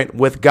different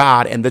with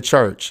God and the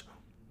church?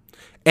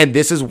 And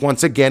this is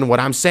once again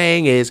what I'm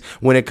saying is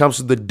when it comes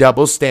to the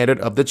double standard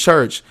of the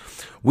church,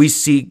 we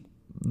see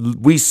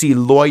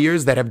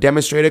lawyers that have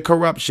demonstrated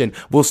corruption.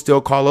 We'll still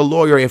call a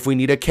lawyer if we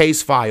need a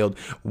case filed.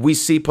 We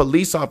see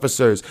police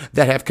officers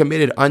that have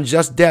committed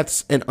unjust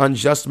deaths and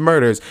unjust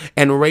murders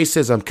and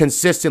racism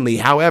consistently.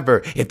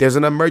 However, if there's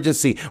an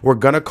emergency, we're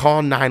going to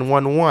call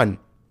 911.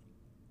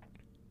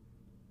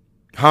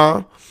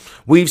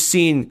 We've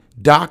seen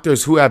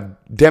doctors who have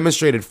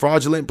demonstrated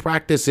fraudulent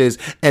practices,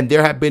 and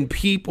there have been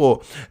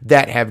people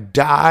that have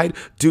died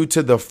due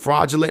to the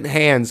fraudulent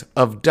hands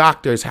of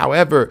doctors.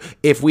 However,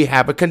 if we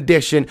have a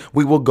condition,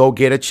 we will go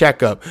get a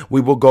checkup. We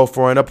will go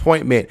for an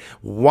appointment.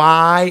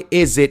 Why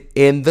is it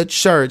in the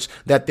church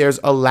that there's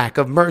a lack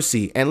of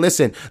mercy? And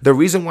listen, the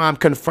reason why I'm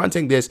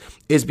confronting this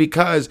is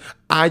because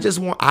I just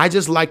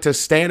like to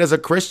stand as a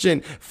Christian,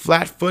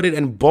 flat-footed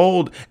and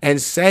bold,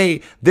 and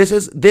say this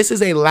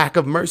is a lack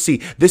of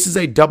mercy. This is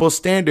a double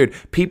standard.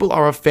 People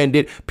are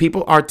offended.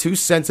 People are too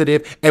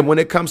sensitive. And when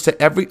it comes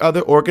to every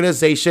other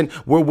organization,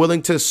 we're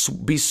willing to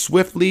be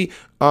swiftly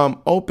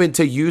open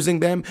to using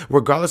them,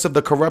 regardless of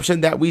the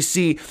corruption that we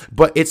see.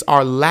 But it's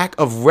our lack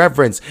of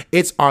reverence.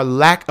 It's our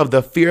lack of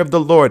the fear of the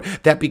Lord,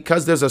 that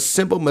because there's a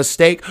simple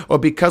mistake or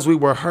because we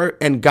were hurt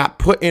and got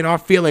put in our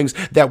feelings,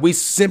 that we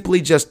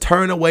simply just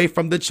turn away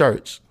from the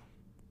church.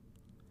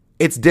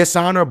 It's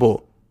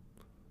dishonorable.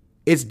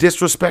 It's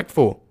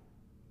disrespectful.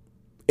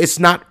 It's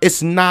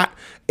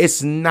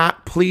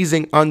not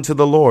pleasing unto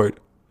the Lord.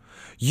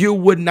 You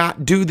would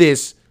not do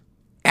this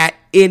at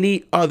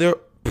any other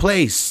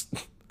place.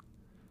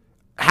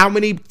 How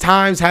many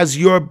times has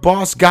your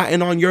boss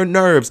gotten on your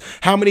nerves?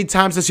 How many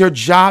times has your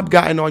job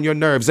gotten on your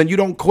nerves and you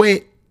don't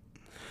quit?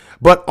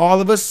 But all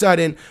of a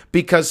sudden,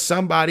 because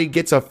somebody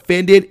gets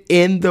offended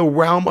in the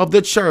realm of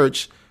the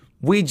church,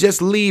 we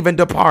just leave and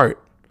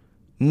depart.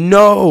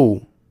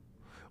 No.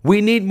 We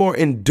need more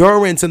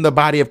endurance in the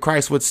body of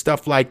Christ with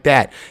stuff like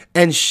that.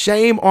 And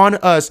shame on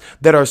us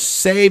that are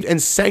saved and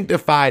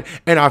sanctified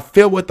and are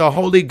filled with the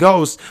Holy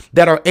Ghost,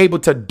 that are able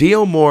to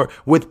deal more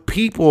with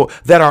people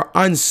that are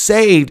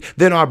unsaved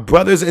than our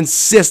brothers and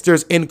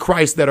sisters in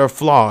Christ that are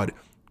flawed.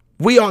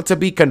 We ought to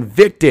be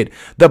convicted.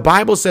 The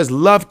Bible says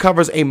love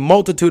covers a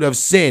multitude of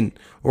sin,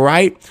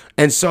 right?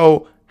 And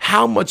so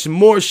how much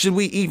more should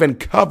we even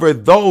cover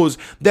those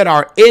that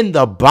are in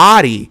the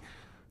body?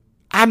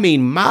 I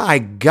mean, my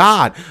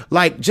God,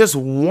 like just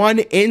one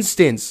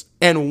instance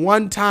and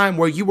one time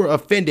where you were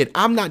offended.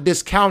 I'm not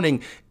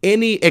discounting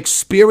any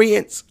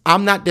experience.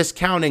 I'm not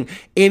discounting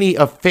any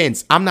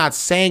offense. I'm not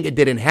saying it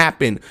didn't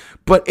happen,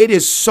 but it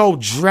is so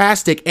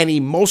drastic and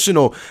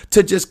emotional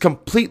to just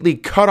completely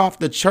cut off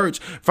the church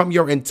from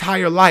your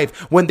entire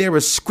life when there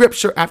is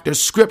scripture after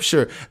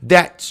scripture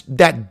that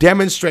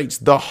demonstrates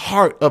the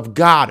heart of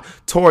God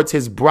towards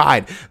his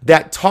bride,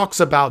 that talks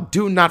about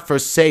do not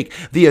forsake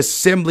the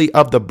assembly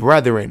of the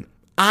brethren.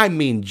 I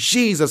mean,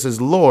 Jesus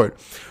is Lord.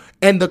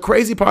 And the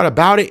crazy part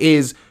about it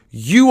is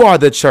you are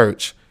the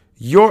church.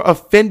 Your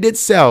offended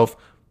self,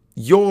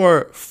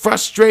 your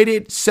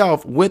frustrated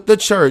self with the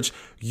church,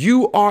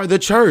 you are the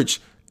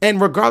church. And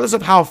regardless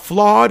of how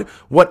flawed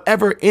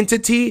whatever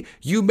entity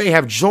you may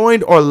have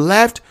joined or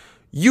left,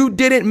 you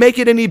didn't make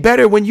it any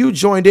better when you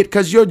joined it,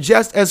 because you're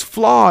just as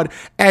flawed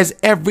as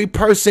every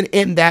person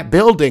in that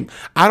building.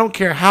 I don't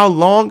care how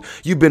long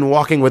you've been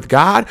walking with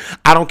God.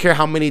 I don't care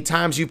how many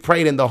times you've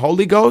prayed in the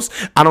Holy Ghost.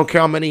 I don't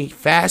care how many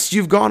fasts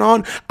you've gone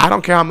on. I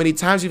don't care how many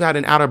times you've had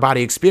an outer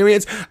body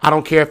experience. I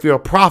don't care if you're a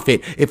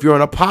prophet, if you're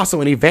an apostle,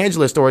 an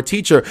evangelist, or a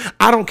teacher.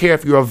 I don't care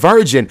if you're a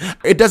virgin.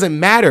 It doesn't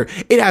matter.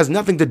 It has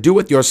nothing to do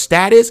with your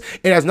status.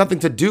 It has nothing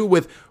to do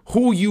with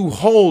who you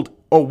hold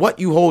or what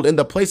you hold in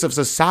the place of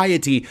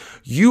society.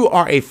 You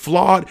are a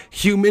flawed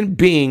human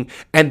being,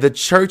 and the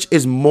church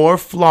is more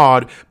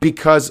flawed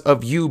because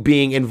of you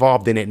being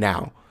involved in it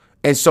now.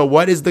 And so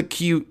what is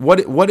the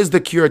what is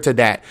the cure to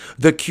that?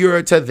 The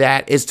cure to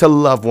that is to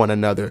love one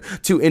another,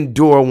 to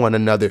endure one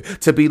another,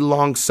 to be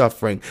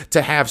long-suffering,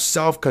 to have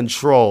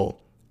self-control.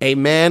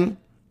 Amen.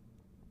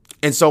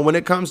 And so when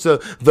it comes to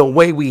the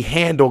way we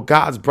handle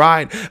God's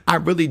bride, I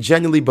really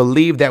genuinely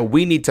believe that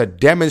we need to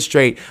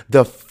demonstrate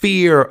the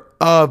fear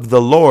of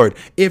the Lord.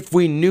 If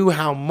we knew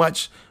how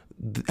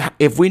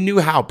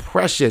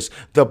precious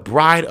the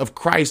bride of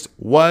Christ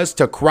was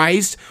to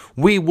Christ,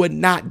 we would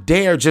not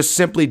dare just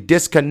simply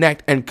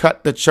disconnect and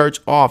cut the church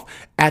off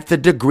at the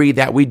degree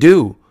that we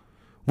do.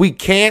 We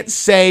can't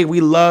say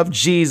we love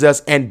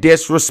Jesus and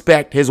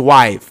disrespect his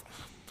wife.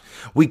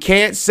 We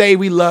can't say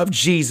we love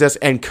Jesus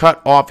and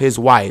cut off his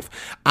wife.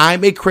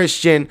 I'm a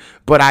Christian,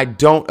 but I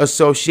don't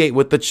associate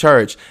with the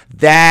church.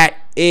 That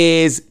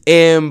is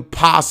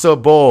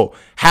impossible.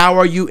 How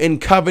are you in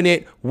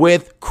covenant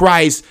with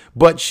Christ,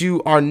 but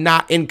you are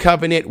not in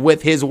covenant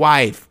with his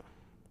wife,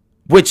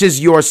 which is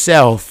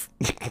yourself?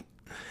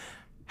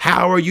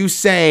 How are you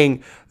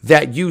saying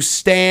that you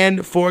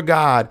stand for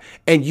God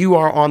and you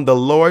are on the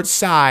Lord's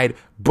side,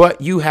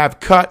 but you have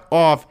cut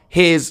off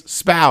his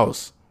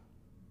spouse?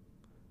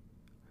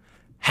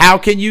 How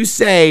can you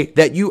say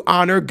that you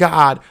honor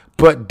God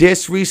but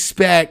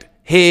disrespect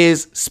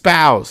his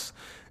spouse?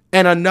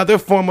 And another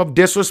form of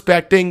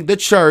disrespecting the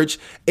church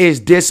is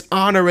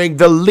dishonoring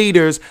the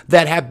leaders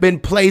that have been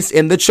placed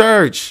in the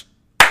church.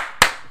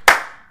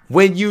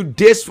 When you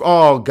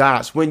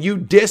disrespect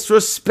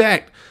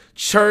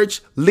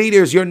church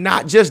leaders, you're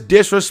not just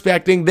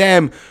disrespecting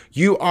them,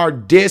 you are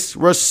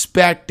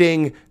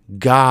disrespecting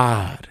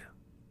God.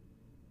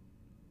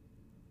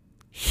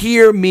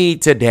 Hear me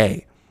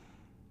today.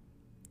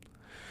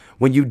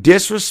 When you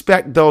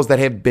disrespect those that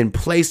have been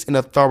placed in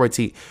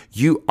authority,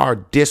 you are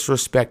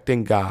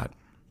disrespecting God.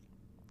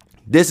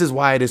 This is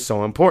why it is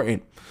so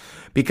important,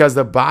 because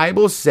the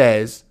Bible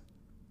says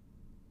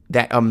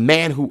that a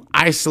man who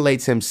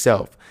isolates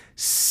himself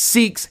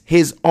seeks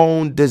his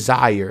own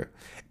desire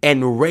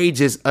and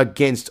rages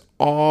against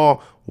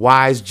all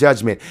wise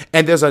judgment.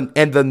 And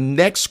the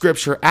next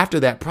scripture after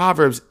that,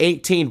 Proverbs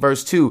 18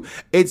 verse 2,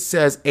 it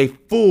says, a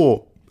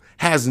fool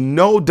has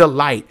no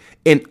delight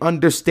in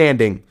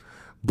understanding,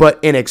 but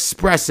in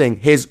expressing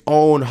his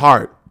own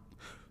heart.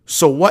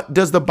 So what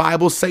does the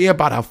Bible say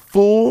about a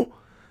fool?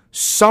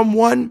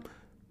 Someone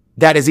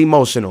that is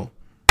emotional.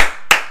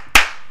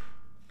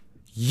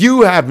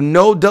 You have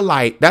no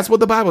delight. That's what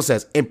the Bible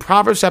says in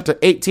Proverbs chapter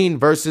 18,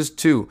 verses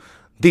 2.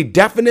 The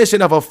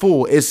definition of a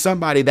fool is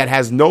somebody that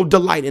has no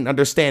delight in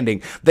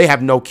understanding. They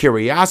have no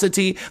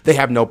curiosity. They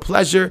have no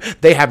pleasure.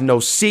 They have no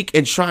seek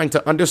in trying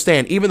to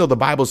understand. Even though the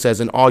Bible says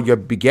in all you're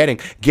begetting,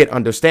 get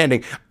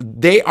understanding.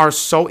 They are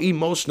so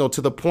emotional to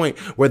the point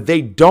where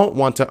they don't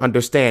want to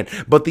understand.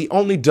 But the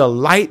only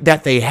delight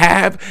that they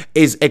have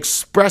is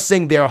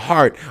expressing their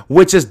heart,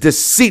 which is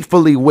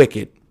deceitfully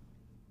wicked.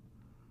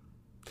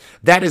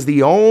 That is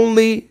the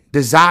only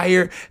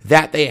desire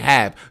that they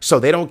have.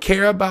 So they don't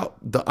care about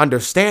the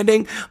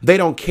understanding. They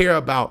don't care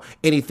about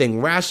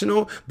anything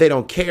rational. They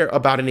don't care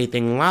about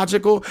anything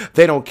logical.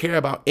 They don't care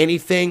about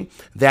anything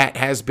that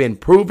has been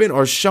proven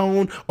or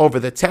shown over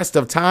the test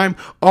of time.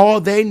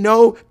 All they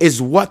know is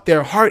what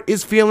their heart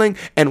is feeling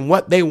and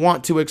what they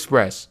want to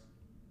express.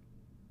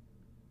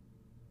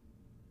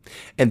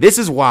 And this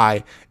is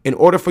why, in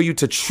order for you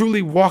to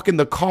truly walk in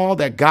the call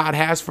that God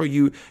has for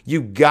you,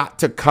 you got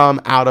to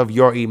come out of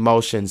your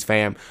emotions,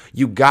 fam.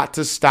 You got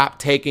to stop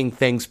taking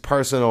things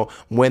personal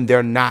when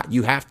they're not.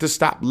 You have to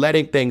stop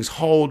letting things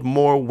hold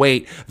more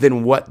weight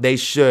than what they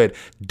should.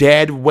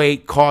 Dead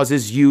weight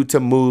causes you to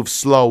move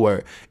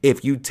slower.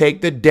 If you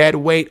take the dead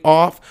weight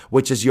off,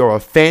 which is your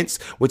offense,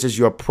 which is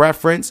your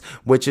preference,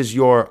 which is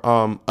your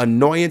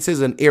annoyances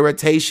and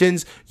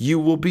irritations, you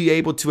will be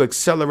able to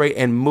accelerate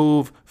and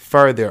move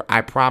further.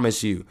 I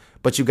promise you.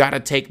 But you got to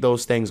take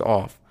those things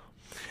off.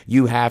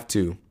 You have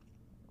to.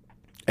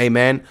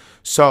 Amen.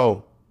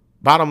 So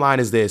bottom line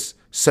is this: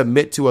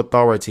 submit to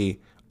authority.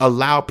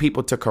 Allow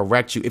people to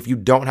correct you. If you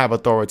don't have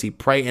authority,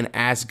 pray and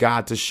ask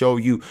God to show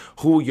you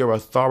who your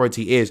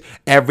authority is.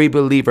 Every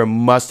believer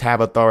must have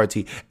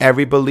authority.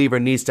 Every believer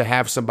needs to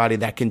have somebody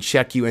that can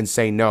check you and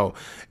say no.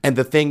 And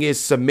the thing is,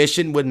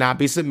 submission would not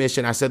be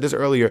submission. I said this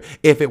earlier,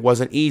 if it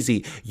wasn't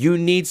easy. You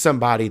need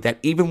somebody that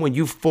even when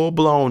you full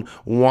blown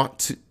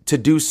want to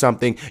do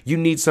something, you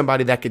need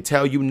somebody that can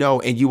tell you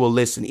no and you will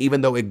listen, even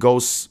though it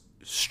goes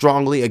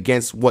strongly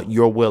against what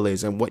your will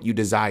is and what you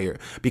desire.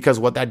 Because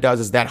what that does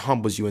is that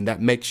humbles you and that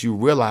makes you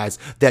realize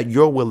that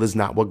your will is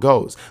not what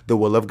goes. The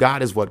will of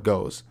God is what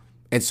goes.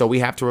 And so we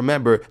have to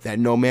remember that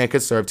no man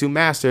could serve two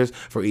masters,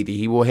 for either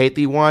he will hate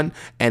the one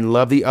and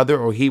love the other,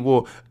 or he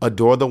will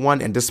adore the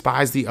one and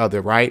despise the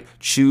other, right?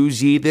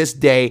 Choose ye this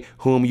day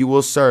whom you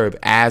will serve.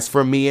 As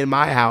for me and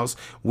my house,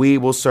 we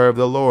will serve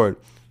the Lord.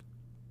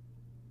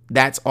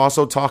 That's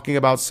also talking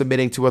about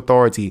submitting to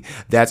authority.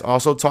 That's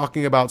also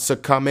talking about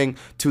succumbing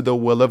to the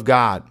will of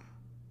God.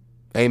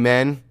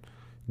 Amen.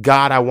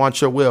 God, I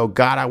want your will.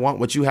 God, I want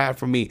what you have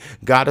for me.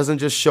 God doesn't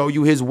just show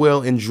you his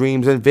will in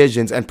dreams and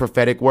visions and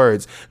prophetic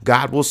words.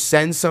 God will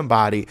send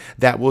somebody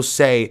that will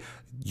say,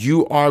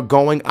 you are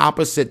going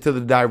opposite to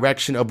the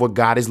direction of what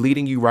God is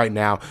leading you right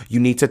now. You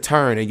need to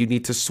turn and you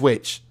need to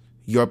switch.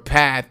 Your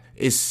path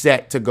is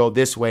set to go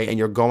this way and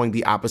you're going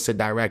the opposite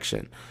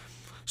direction.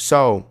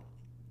 So,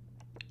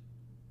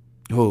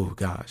 oh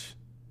gosh,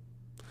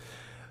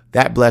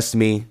 that blessed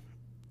me.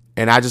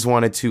 And I just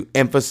wanted to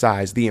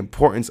emphasize the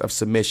importance of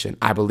submission.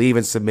 I believe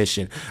in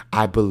submission.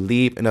 I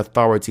believe in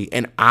authority.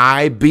 And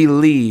I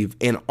believe,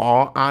 in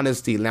all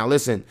honesty. Now,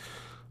 listen,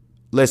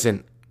 you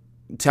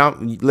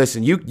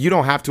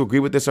don't have to agree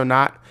with this or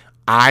not.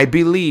 I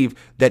believe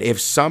that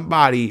if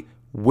somebody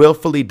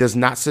willfully does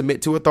not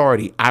submit to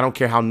authority, I don't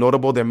care how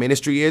notable their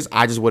ministry is,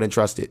 I just wouldn't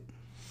trust it.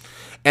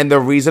 And the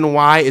reason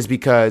why is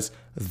because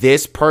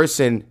this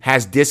person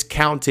has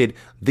discounted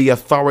the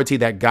authority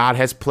that God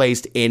has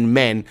placed in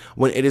men,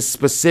 when it is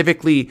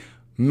specifically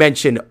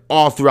mentioned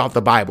all throughout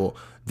the Bible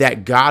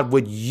that God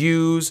would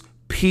use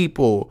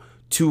people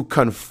to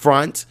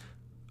confront,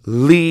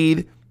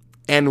 lead,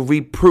 and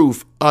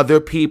reproof other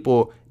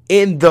people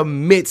in the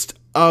midst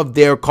of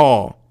their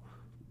call.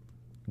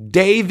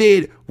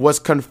 David was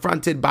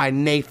confronted by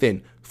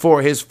Nathan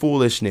for his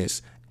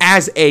foolishness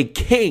as a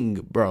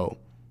king, bro.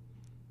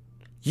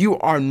 You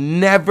are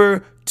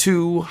never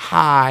too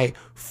high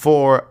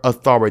for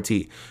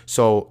authority.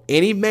 So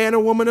any man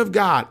or woman of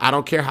God, I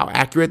don't care how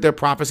accurate their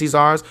prophecies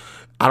are.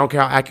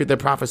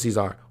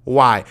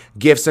 Why?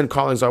 Gifts and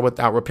callings are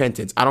without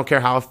repentance. I don't care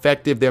how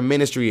effective their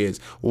ministry is.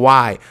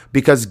 Why?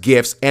 Because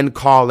gifts and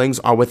callings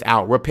are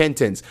without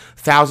repentance.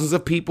 Thousands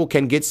of people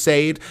can get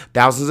saved.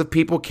 Thousands of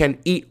people can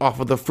eat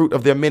off of the fruit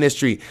of their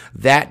ministry.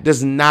 That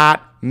does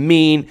not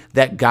mean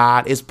that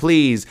God is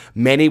pleased.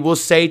 Many will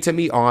say to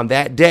me on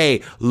that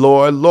day,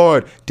 Lord,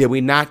 Lord, did we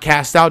not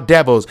cast out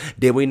devils?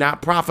 Did we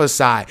not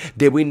prophesy?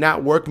 Did we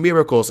not work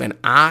miracles? And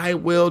I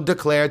will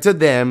declare to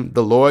them,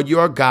 the Lord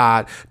your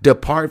God,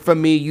 depart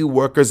from me, you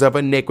workers of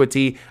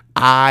iniquity.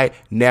 I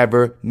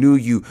never knew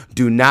you.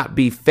 Do not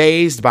be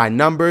fazed by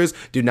numbers.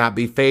 Do not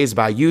be fazed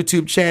by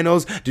YouTube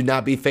channels. Do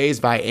not be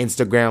fazed by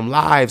Instagram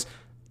lives.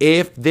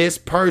 If this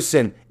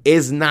person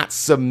is not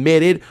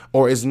submitted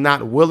or is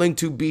not willing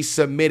to be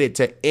submitted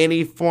to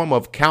any form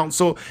of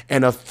counsel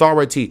and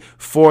authority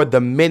for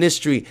the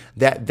ministry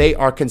that they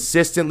are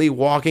consistently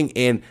walking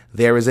in,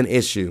 there is an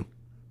issue.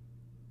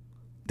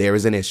 There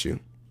is an issue.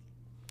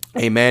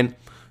 Amen.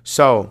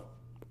 So,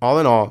 all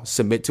in all,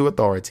 submit to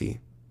authority.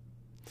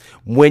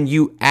 When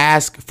you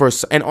ask for,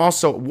 and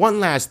also one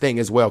last thing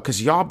as well,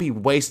 because y'all be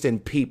wasting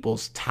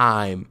people's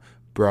time,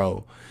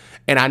 bro.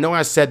 And I know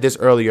I said this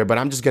earlier, but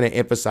I'm just going to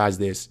emphasize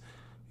this.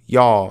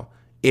 Y'all,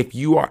 if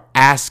you are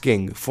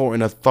asking for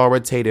an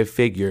authoritative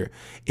figure,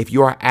 if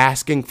you are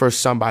asking for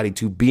somebody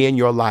to be in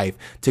your life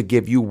to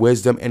give you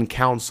wisdom and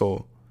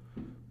counsel,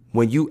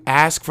 when you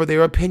ask for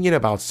their opinion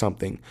about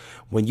something,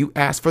 when you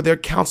ask for their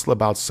counsel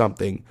about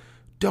something,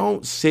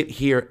 don't sit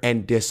here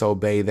and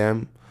disobey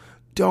them.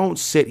 Don't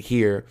sit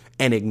here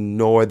and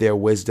ignore their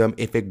wisdom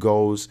if it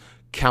goes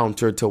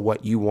counter to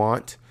what you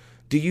want.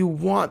 Do you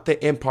want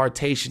the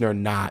impartation or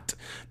not?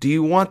 Do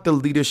you want the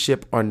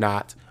leadership or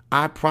not?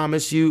 I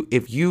promise you,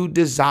 if you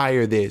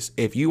desire this,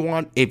 if you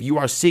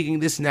are seeking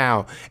this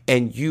now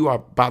and you are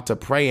about to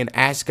pray and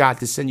ask God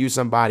to send you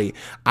somebody,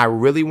 I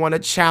really want to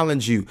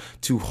challenge you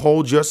to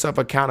hold yourself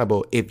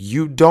accountable. If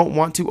you don't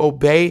want to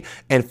obey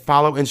and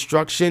follow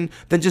instruction,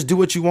 then just do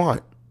what you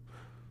want.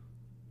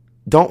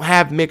 Don't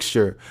have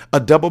mixture. A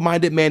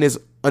double-minded man is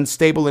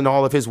unstable in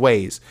all of his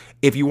ways.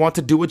 If you want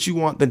to do what you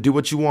want, then do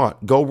what you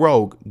want. Go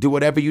rogue. Do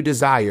whatever you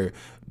desire.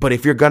 But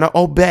if you're going to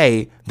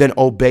obey, then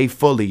obey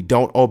fully.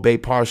 Don't obey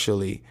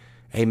partially.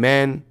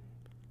 Amen.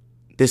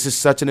 This is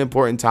such an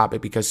important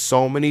topic because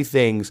so many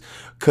things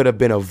could have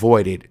been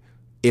avoided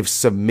if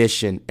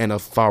submission and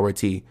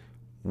authority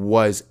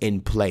was in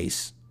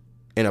place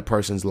in a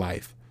person's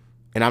life.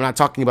 And I'm not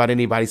talking about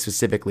anybody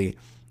specifically.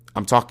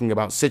 I'm talking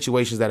about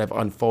situations that have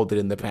unfolded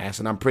in the past.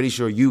 And I'm pretty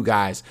sure you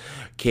guys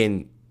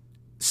can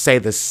say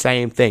the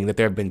same thing, that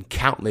there have been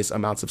countless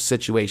amounts of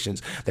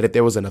situations that if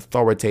there was an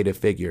authoritative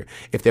figure,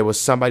 if there was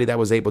somebody that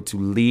was able to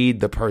lead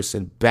the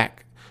person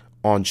back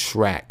on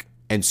track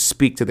and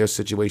speak to their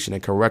situation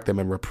and correct them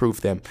and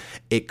reproof them,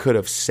 it could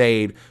have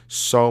saved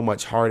so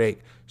much heartache,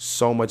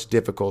 so much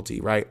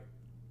difficulty, right?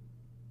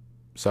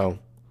 So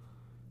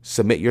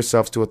submit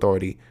yourselves to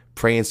authority.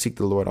 Pray and seek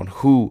the Lord on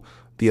who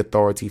the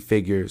authority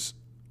figures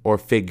or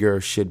figure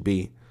should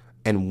be.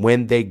 And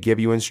when they give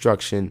you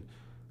instruction,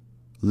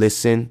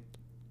 listen,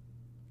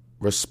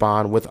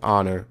 respond with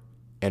honor,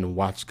 and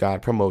watch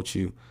God promote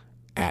you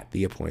at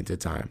the appointed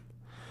time.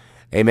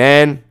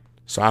 Amen.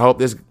 So I hope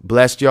this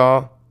blessed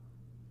y'all.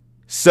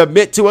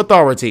 Submit to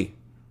authority,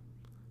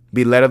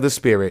 be led of the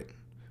Spirit,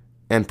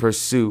 and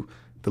pursue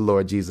the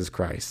Lord Jesus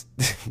Christ.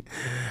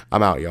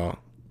 I'm out, y'all.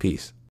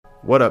 Peace.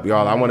 What up,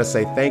 y'all? I want to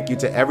say thank you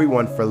to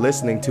everyone for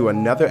listening to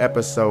another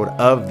episode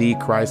of the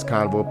Christ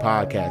Convo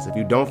podcast. If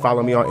you don't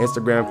follow me on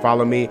Instagram,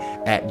 follow me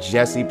at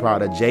Jesse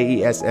Prada,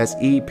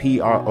 JESSEPRODA.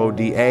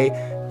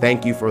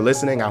 Thank you for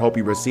listening. I hope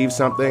you received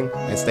something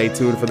and stay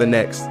tuned for the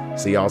next.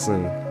 See y'all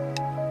soon.